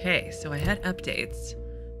 Okay, so I had updates.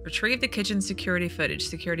 Retrieve the kitchen security footage.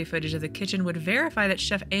 Security footage of the kitchen would verify that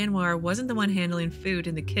Chef Anwar wasn't the one handling food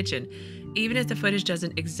in the kitchen. Even if the footage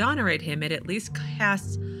doesn't exonerate him, it at least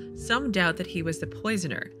casts some doubt that he was the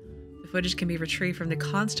poisoner. The footage can be retrieved from the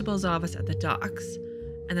constable's office at the docks.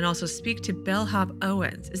 And then also speak to Bellhop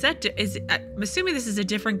Owens. I'm assuming this is a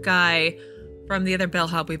different guy from the other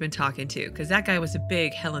Bellhop we've been talking to, because that guy was a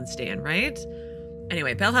big Helen stan, right?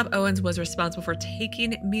 Anyway, Bellhop Owens was responsible for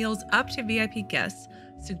taking meals up to VIP guests,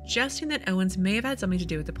 suggesting that Owens may have had something to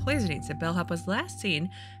do with the poisoning, so Bellhop was last seen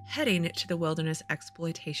heading to the Wilderness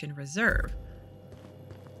Exploitation Reserve.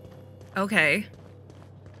 Okay.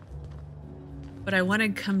 But I want to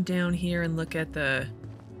come down here and look at the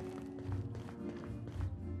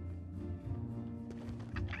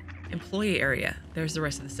employee area. There's the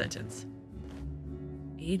rest of the sentence.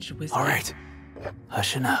 Aged wizard. All right.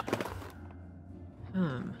 Hushing up.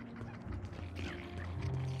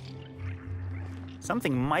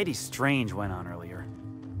 Something mighty strange went on earlier.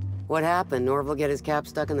 What happened? Norville get his cap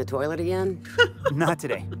stuck in the toilet again? Not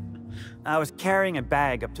today. I was carrying a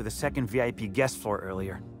bag up to the second VIP guest floor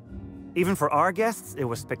earlier. Even for our guests, it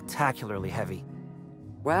was spectacularly heavy.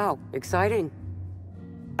 Wow, exciting.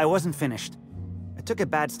 I wasn't finished. I took a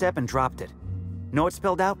bad step and dropped it. Know what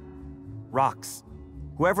spilled out? Rocks.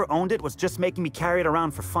 Whoever owned it was just making me carry it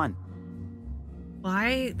around for fun.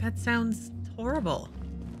 Why? That sounds horrible.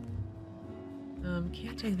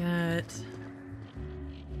 Can't take that.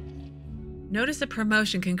 Notice a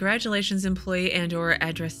promotion. Congratulations, employee and/or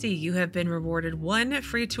addressee. You have been rewarded 1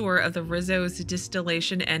 free tour of the Rizzo's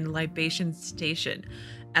distillation and libation station.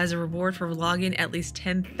 As a reward for logging at least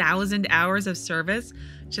 10,000 hours of service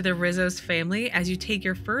to the Rizzo's family, as you take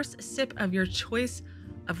your first sip of your choice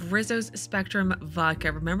of Rizzo's Spectrum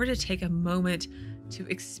vodka, remember to take a moment to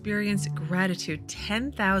experience gratitude.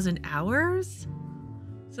 10,000 hours?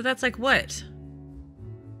 So that's like what?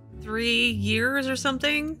 3 years or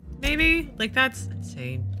something, maybe? Like, that's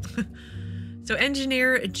insane. So,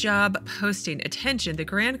 engineer job posting. Attention, the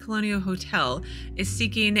Grand Colonial Hotel is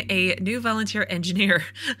seeking a new volunteer engineer.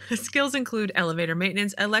 Skills include elevator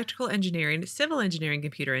maintenance, electrical engineering, civil engineering,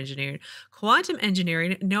 computer engineering, quantum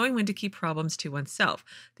engineering, knowing when to keep problems to oneself.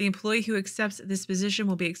 The employee who accepts this position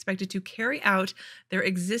will be expected to carry out their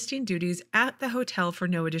existing duties at the hotel for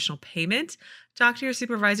no additional payment. Talk to your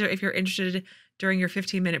supervisor if you're interested during your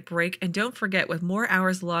 15-minute break. And don't forget, with more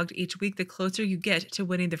hours logged each week, the closer you get to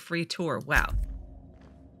winning the free tour. Wow.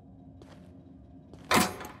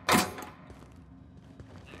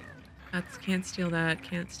 Can't steal that.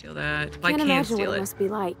 Can't steal that. Well, I can't imagine steal what it must be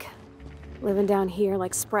like. Living down here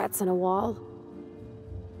like sprats in a wall.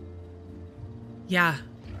 Yeah.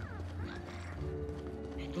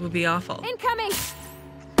 It would be awful. Incoming!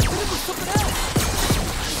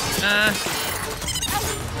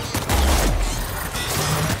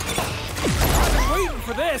 I've been waiting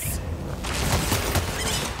for this!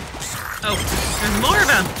 Oh, there's more of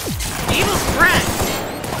them! Evil spread!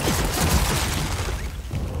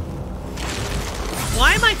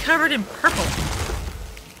 Why am I covered in purple?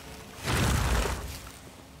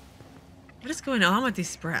 What is going on with these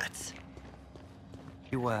sprats?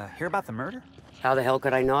 You, hear about the murder? How the hell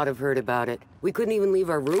could I not have heard about it? We couldn't even leave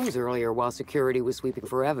our rooms earlier while security was sweeping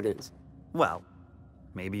for evidence. Well,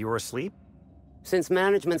 maybe you were asleep? Since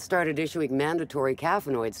management started issuing mandatory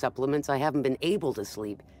caffeinoid supplements, I haven't been able to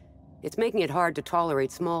sleep. It's making it hard to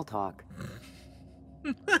tolerate small talk.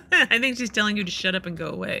 I think she's telling you to shut up and go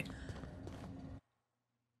away.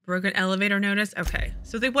 Broken elevator notice? Okay.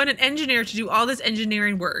 So they want an engineer to do all this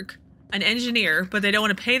engineering work. An engineer, but they don't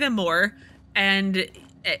want to pay them more. And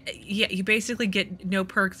yeah, you basically get no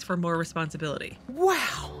perks for more responsibility.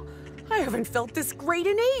 Wow! I haven't felt this great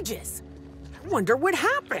in ages. I wonder what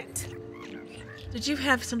happened. Did you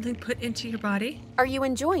have something put into your body? Are you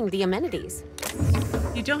enjoying the amenities?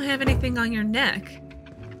 You don't have anything on your neck.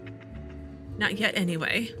 Not yet,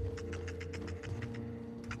 anyway.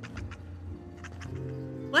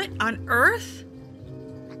 What on earth?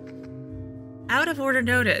 Out of order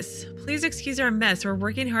notice. Please excuse our mess. We're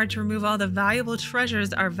working hard to remove all the valuable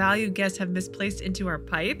treasures our valued guests have misplaced into our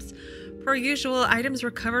pipes. Per usual, items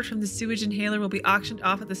recovered from the sewage inhaler will be auctioned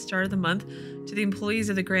off at the start of the month to the employees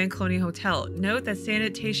of the Grand Colonial Hotel. Note that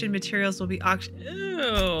sanitation materials will be auctioned.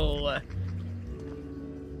 Ew.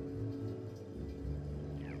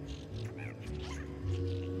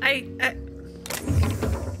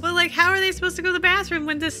 Well, like, how are they supposed to go to the bathroom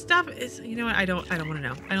when this stuff is? You know what? I don't want to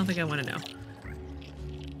know. I don't think I want to know.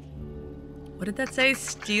 What did that say?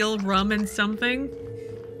 Steel, rum, and something?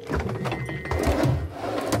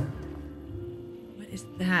 What is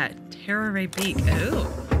that? Terror beak. Oh.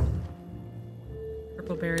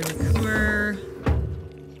 Purple berry liqueur.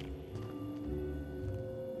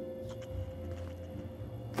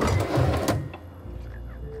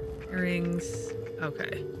 Earrings.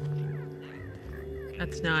 Okay.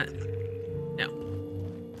 That's not... No.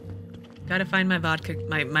 Gotta find my vodka,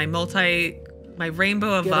 my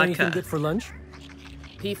rainbow of Get vodka. anything good for lunch?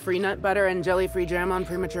 Pea-free nut butter and jelly-free jam on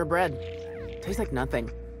premature bread. Tastes like nothing.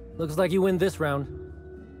 Looks like you win this round.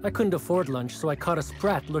 I couldn't afford lunch, so I caught a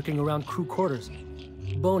sprat lurking around crew quarters.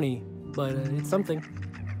 Bony, but it's something.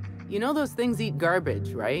 You know those things eat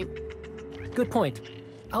garbage, right? Good point.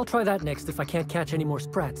 I'll try that next if I can't catch any more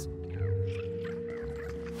sprats.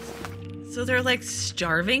 So they're like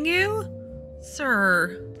starving you?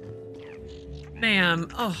 Sir. Ma'am.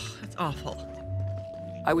 Oh, that's awful.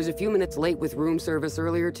 I was a few minutes late with room service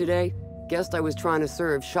earlier today. Guest I was trying to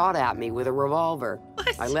serve shot at me with a revolver.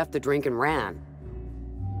 What? I left the drink and ran.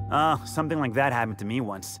 Something like that happened to me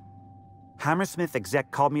once. Hammersmith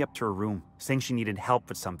exec called me up to her room, saying she needed help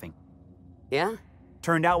with something. Yeah?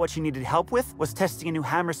 Turned out what she needed help with was testing a new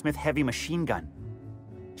Hammersmith heavy machine gun.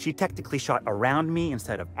 She technically shot around me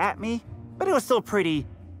instead of at me, but it was still pretty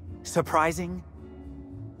surprising.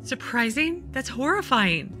 Surprising? That's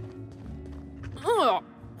horrifying. Ugh!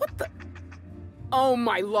 What the? Oh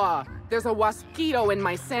my law! There's a wasquito in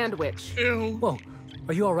my sandwich. Ew. Whoa,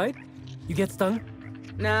 are you alright? You get stung?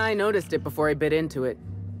 Nah, I noticed it before I bit into it.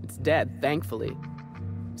 It's dead, thankfully.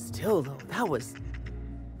 Still, though, that was...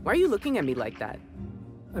 Why are you looking at me like that?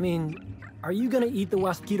 I mean, are you gonna eat the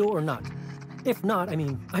wasquito or not? If not, I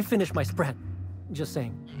mean, I finished my spread. Just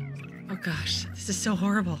saying. Oh gosh, this is so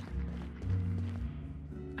horrible.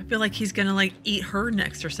 I feel like he's gonna like eat her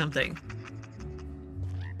next or something.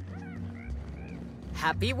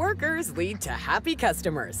 Happy workers lead to happy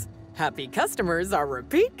customers. Happy customers are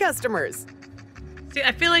repeat customers. See,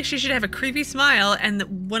 I feel like she should have a creepy smile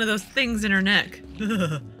and one of those things in her neck.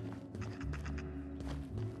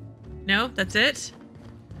 No, that's it?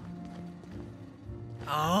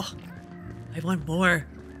 Oh, I want more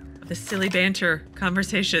of the silly banter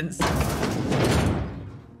conversations.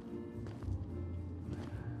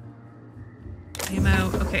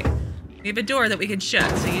 Ammo. Okay. We have a door that we can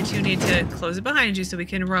shut, so you two need to close it behind you so we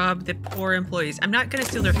can rob the poor employees. I'm not going to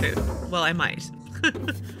steal their food. Well, I might.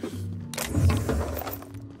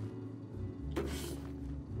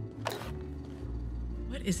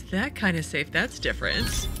 What is that kind of safe? That's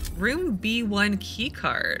different. Room B1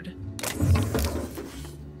 keycard.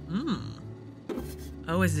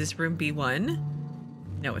 Oh, is this room B1?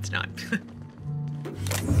 No, it's not.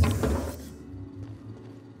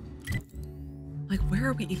 Like, where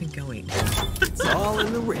are we even going? It's all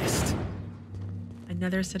in the wrist.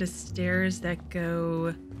 Another set of stairs that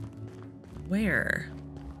go... where?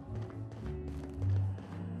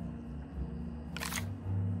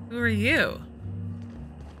 Who are you?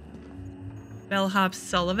 Bellhop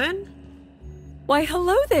Sullivan? Why,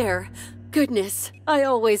 hello there. Goodness, I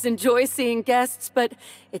always enjoy seeing guests, but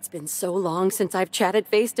it's been so long since I've chatted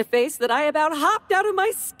face to face that I about hopped out of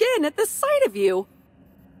my skin at the sight of you.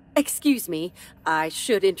 Excuse me, I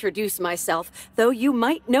should introduce myself, though you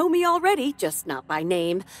might know me already, just not by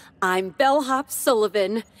name. I'm Bellhop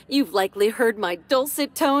Sullivan. You've likely heard my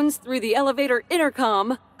dulcet tones through the elevator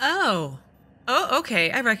intercom. Oh,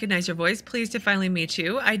 okay. I recognize your voice. Pleased to finally meet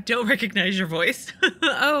you. I don't recognize your voice.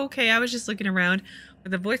 Oh, okay. I was just looking around.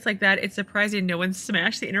 With a voice like that, it's surprising no one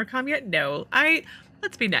smashed the intercom yet. No,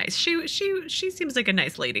 let's be nice. She seems like a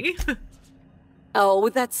nice lady. Oh,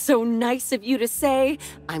 that's so nice of you to say.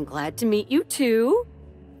 I'm glad to meet you too.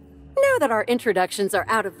 Now that our introductions are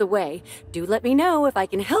out of the way, do let me know if I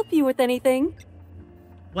can help you with anything.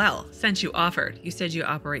 Well, since you offered, you said you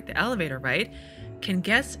operate the elevator, right? Can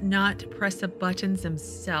guests not press the buttons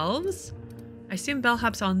themselves? I assume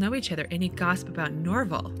bellhops all know each other. Any gossip about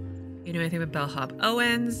Norville? You know anything about Bellhop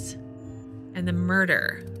Owens and the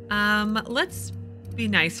murder? Let's be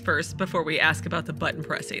nice first before we ask about the button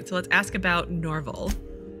pressing. So let's ask about Norville.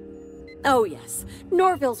 Oh yes,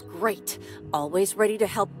 Norville's great. Always ready to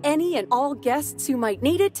help any and all guests who might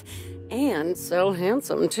need it. And so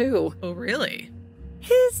handsome too. Oh really?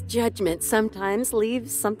 His judgment sometimes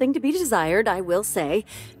leaves something to be desired, I will say.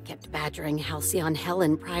 Kept badgering Halcyon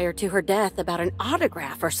Helen prior to her death about an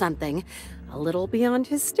autograph or something. A little beyond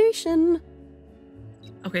his station.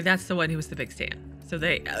 Okay, that's the one who was the big stan. So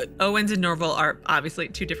they, Owens and Norville are obviously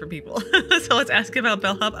two different people. So let's ask about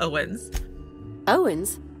Bellhop Owens.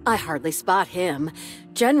 Owens? I hardly spot him.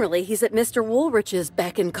 Generally, he's at Mr. Woolrich's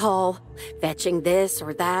beck and call, fetching this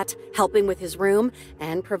or that, helping with his room,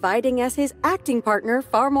 and providing as his acting partner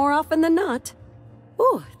far more often than not.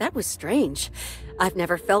 Ooh, that was strange. I've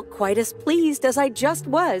never felt quite as pleased as I just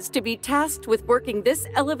was to be tasked with working this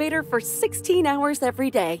elevator for 16 hours every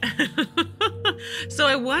day. So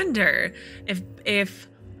I wonder if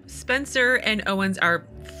Spencer and Owens are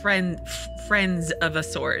friends of a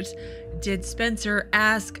sort. Did Spencer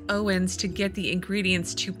ask Owens to get the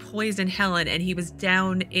ingredients to poison Helen, and he was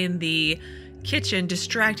down in the kitchen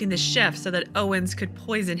distracting the chef so that Owens could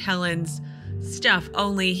poison Helen's stuff,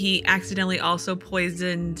 only he accidentally also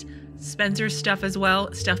poisoned Spencer's stuff as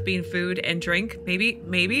well, stuff being food and drink?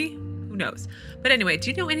 Maybe? Who knows? But anyway,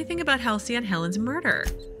 do you know anything about Halcyon Helen's murder?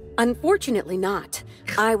 Unfortunately not.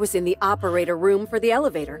 I was in the operator room for the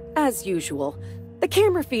elevator, as usual. The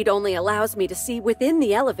camera feed only allows me to see within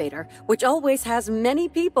the elevator, which always has many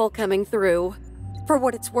people coming through. For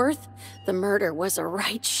what it's worth, the murder was a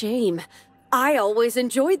right shame. I always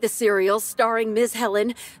enjoyed the serials starring Ms.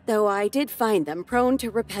 Helen, though I did find them prone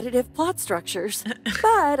to repetitive plot structures.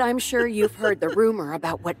 But I'm sure you've heard the rumor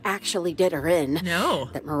about what actually did her in. No.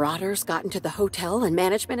 That marauders got into the hotel and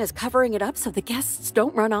management is covering it up so the guests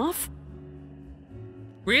don't run off.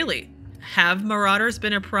 Really? Have marauders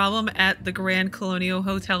been a problem at the Grand Colonial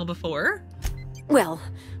Hotel before? Well,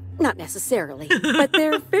 not necessarily, but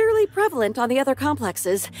they're fairly prevalent on the other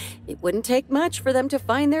complexes. It wouldn't take much for them to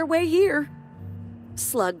find their way here.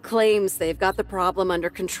 Slug claims they've got the problem under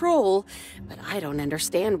control, but I don't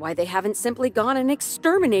understand why they haven't simply gone and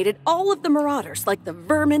exterminated all of the marauders like the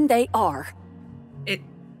vermin they are.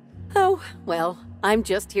 Oh, well, I'm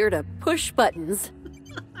just here to push buttons.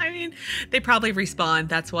 I mean, they probably respawn.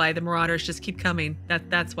 That's why the marauders just keep coming.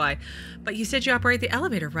 That's why. But you said you operate the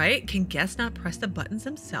elevator, right? Can guests not press the buttons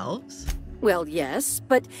themselves? Well, yes,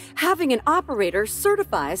 but having an operator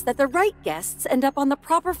certifies that the right guests end up on the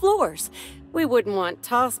proper floors. We wouldn't want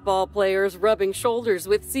tossball players rubbing shoulders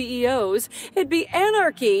with CEOs. It'd be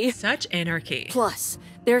anarchy. Such anarchy. Plus,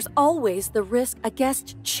 there's always the risk a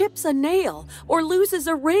guest chips a nail or loses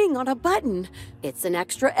a ring on a button. It's an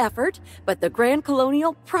extra effort, but the Grand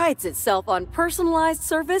Colonial prides itself on personalized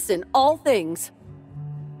service in all things.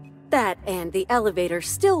 That and the elevator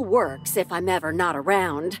still works if I'm ever not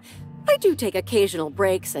around. I do take occasional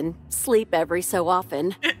breaks and sleep every so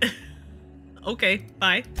often. Okay,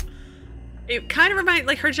 bye. It kind of reminds,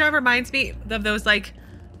 like, her job reminds me of those, like,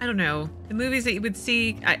 I don't know, the movies that you would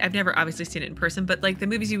see. I've never obviously seen it in person, but like the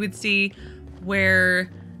movies you would see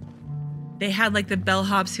where they had like the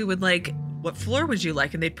bellhops who would like, what floor would you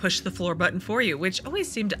like? And they'd push the floor button for you, which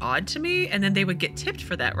always seemed odd to me. And then they would get tipped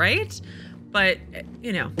for that, right? But,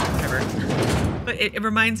 you know, whatever. But it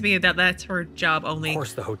reminds me that that's her job only. Of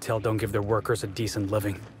course the hotel don't give their workers a decent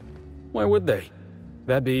living. Why would they?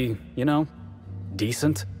 That'd be, you know,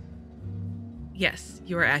 decent. Yes,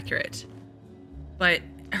 you are accurate. But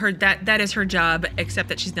that is her job, except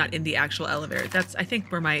that she's not in the actual elevator. That's, I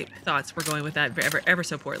think, where my thoughts were going with that ever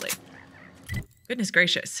so poorly. Goodness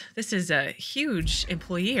gracious. This is a huge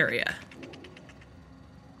employee area.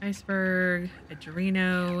 Iceberg,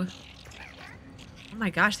 Adreno. Oh my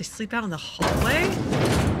gosh, they sleep out in the hallway?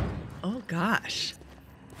 Oh gosh.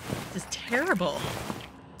 This is terrible.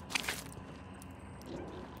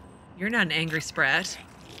 You're not an angry sprat.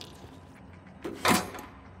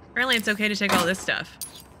 Apparently it's okay to take all this stuff.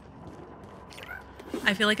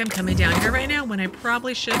 I feel like I'm coming down here right now when I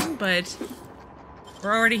probably shouldn't, but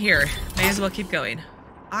we're already here. May as well keep going.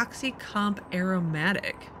 Oxycomp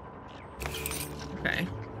aromatic. Okay.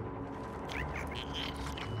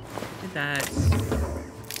 Look at that.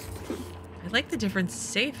 I like the different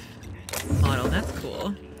safe model. That's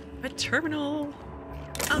cool. What terminal?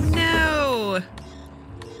 Oh no!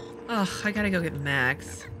 Oh, I gotta go get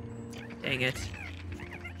Max. Dang it.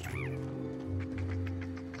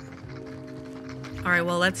 All right,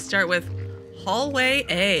 well, let's start with hallway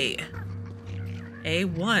A.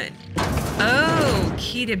 A1. Oh,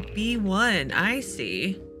 key to B1. I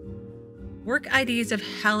see. Work IDs of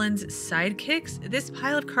Helen's sidekicks. This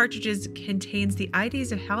pile of cartridges contains the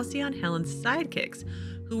IDs of Halcyon, Helen's sidekicks,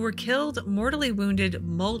 who were killed, mortally wounded,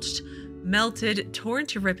 mulched, melted, torn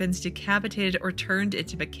to ribbons, decapitated, or turned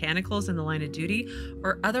into mechanicals in the line of duty,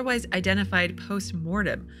 or otherwise identified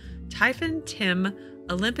post-mortem. Typhon Tim,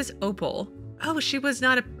 Olympus Opal. Oh, she was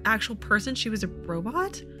not an actual person. She was a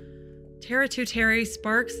robot? Terra Terry,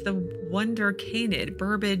 Sparks, the Wonder Canid,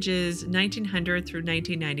 Burbage's 1900 through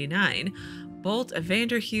 1999. Bolt,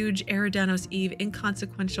 Vanderhuge, Eridanos Eve,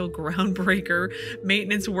 Inconsequential Groundbreaker,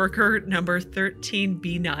 Maintenance Worker number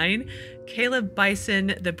 13B9. Caleb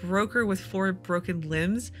Bison, the Broker with 4 broken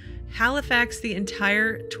limbs. Halifax, the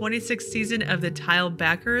entire 26th season of the Tile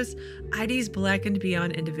Backers, IDs blackened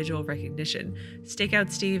beyond individual recognition.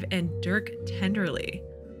 Stakeout Steve and Dirk Tenderly.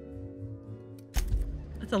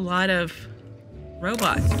 That's a lot of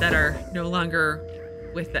robots that are no longer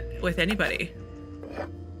with anybody.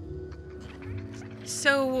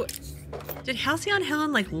 So, did Halcyon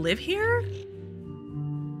Helen like live here?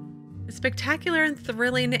 The spectacular and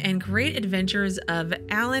thrilling and great adventures of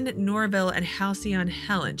Alain, Norville, and Halcyon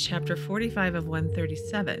Helen, chapter 45 of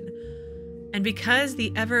 137. And because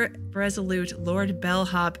the ever-resolute Lord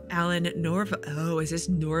Bellhop Alain Norville, oh, is this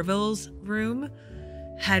Norville's room?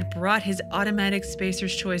 Had brought his automatic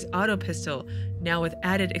Spacer's Choice auto pistol, now with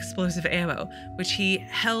added explosive ammo, which he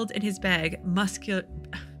held in his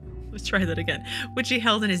let's try that again. Which he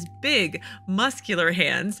held in his big, muscular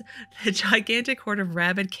hands. The gigantic horde of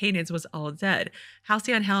rabid canids was all dead.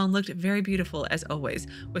 Halcyon Helen looked very beautiful, as always,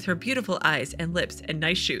 with her beautiful eyes and lips and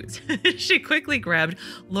nice shoes. She quickly grabbed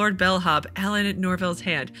Lord Bellhop, Alain Norville's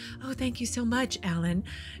hand. Oh, thank you so much, Alain.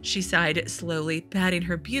 She sighed slowly, batting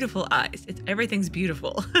her beautiful eyes. Everything's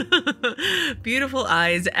beautiful. Beautiful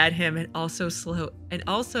eyes at him, and also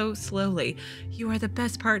slowly. You are the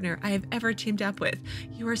best partner I have ever teamed up with.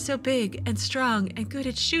 You are so big and strong and good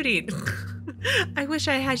at shooting. I wish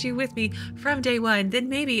I had you with me from day one. Then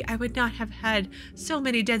maybe I would not have had so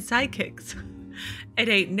many dead sidekicks. It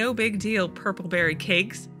ain't no big deal, purpleberry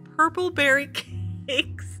cakes. Purpleberry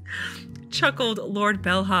cakes, chuckled Lord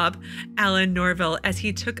Bellhop, Alain Norville, as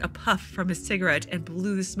he took a puff from his cigarette and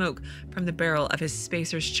blew the smoke from the barrel of his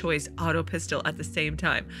Spacer's Choice auto pistol at the same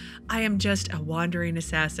time. I am just a wandering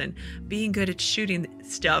assassin. Being good at shooting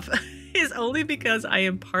stuff is only because I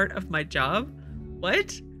am part of my job?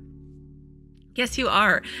 What? Yes, you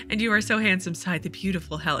are. And you are so handsome, sighed the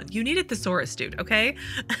beautiful Helen. You need a thesaurus, dude, okay?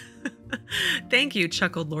 Thank you,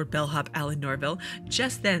 chuckled Lord Bellhop, Alain Norville.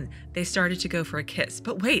 Just then, they started to go for a kiss.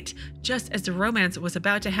 But wait, just as the romance was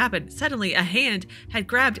about to happen, suddenly a hand had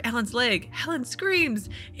grabbed Alan's leg. Helen screams,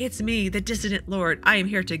 "It's me, the dissident lord. I am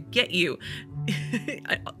here to get you."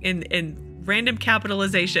 in random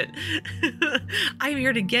capitalization. I'm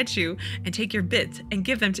here to get you and take your bits and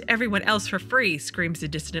give them to everyone else for free, screams the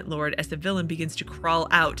dissident lord as the villain begins to crawl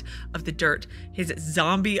out of the dirt. His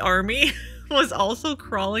zombie army was also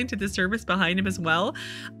crawling to the surface behind him as well.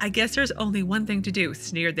 I guess there's only one thing to do,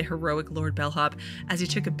 sneered the heroic Lord Bellhop as he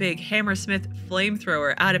took a big Hammersmith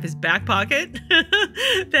flamethrower out of his back pocket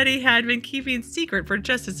that he had been keeping secret for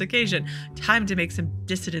just this occasion. Time to make some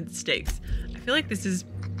dissident stakes. I feel like this is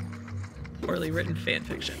poorly written fan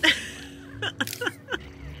fiction.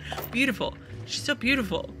 Beautiful. She's so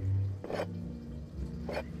beautiful.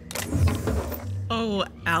 Oh,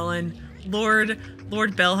 Alain. Lord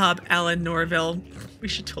Bellhop, Alain Norville. We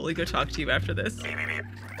should totally go talk to you after this.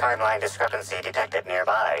 Timeline discrepancy detected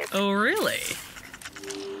nearby. Oh, really?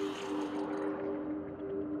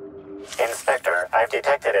 Inspector, I've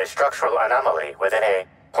detected a structural anomaly within a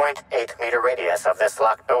 0.8 meter radius of this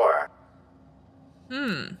locked door.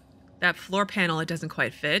 That floor panel, it doesn't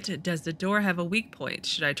quite fit. Does the door have a weak point?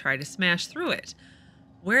 Should I try to smash through it?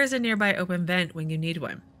 Where is a nearby open vent when you need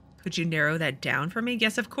one? Could you narrow that down for me?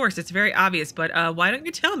 Yes, of course. It's very obvious, but why don't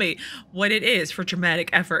you tell me what it is for dramatic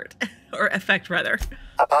effort? Or effect, rather.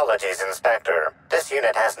 Apologies, Inspector. This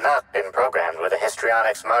unit has not been programmed with a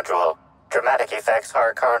histrionics module. Dramatic effects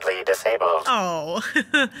are currently disabled. Oh,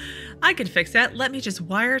 I can fix that. Let me just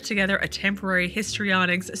wire together a temporary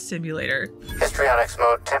histrionics simulator. Histrionics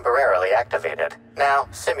mode temporarily activated. Now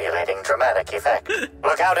simulating dramatic effect.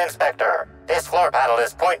 Look out, Inspector. This floor panel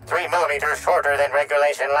is 0.3 millimeters shorter than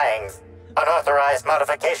regulation length. Unauthorized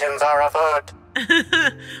modifications are afoot.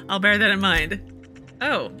 I'll bear that in mind.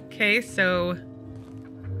 Oh, okay, so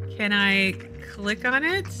can I click on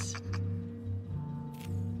it?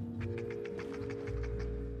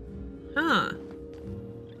 Huh.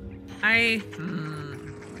 I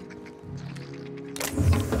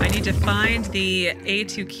need to find the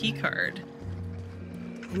A2 key card.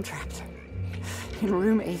 I'm trapped in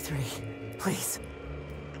room A3. Please,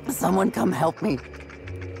 someone come help me.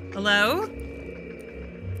 Hello?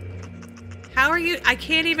 How are you? I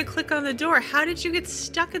can't even click on the door. How did you get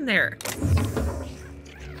stuck in there?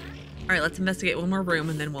 All right, let's investigate one more room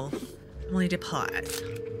and then we'll need to pause.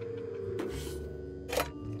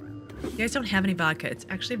 You guys don't have any vodka. It's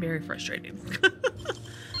actually very frustrating.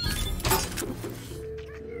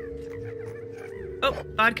 Oh,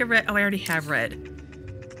 vodka red. Oh, I already have red.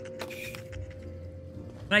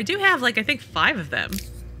 But I do have, like, I think 5 of them,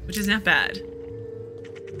 which is not bad.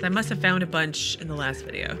 I must have found a bunch in the last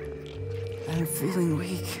video. I'm feeling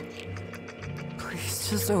weak. Please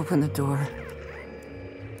just open the door.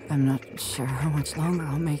 I'm not sure how much longer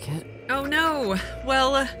I'll make it. Oh no.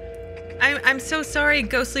 Well, I'm so sorry,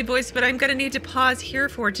 ghostly voice, but I'm gonna need to pause here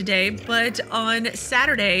for today. But on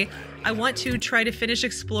Saturday, I want to try to finish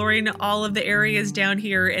exploring all of the areas down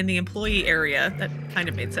here in the employee area. That kind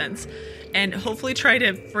of made sense. And hopefully try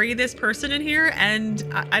to free this person in here, and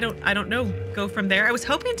I don't know, go from there. I was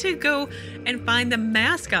hoping to go and find the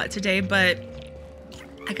mascot today, but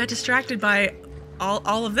I got distracted by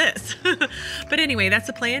all of this. But anyway, that's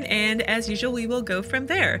the plan, and as usual, we will go from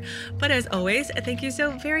there. But as always, thank you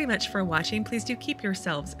so very much for watching. Please do keep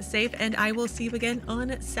yourselves safe, and I will see you again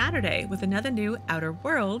on Saturday with another new Outer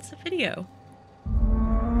Worlds video.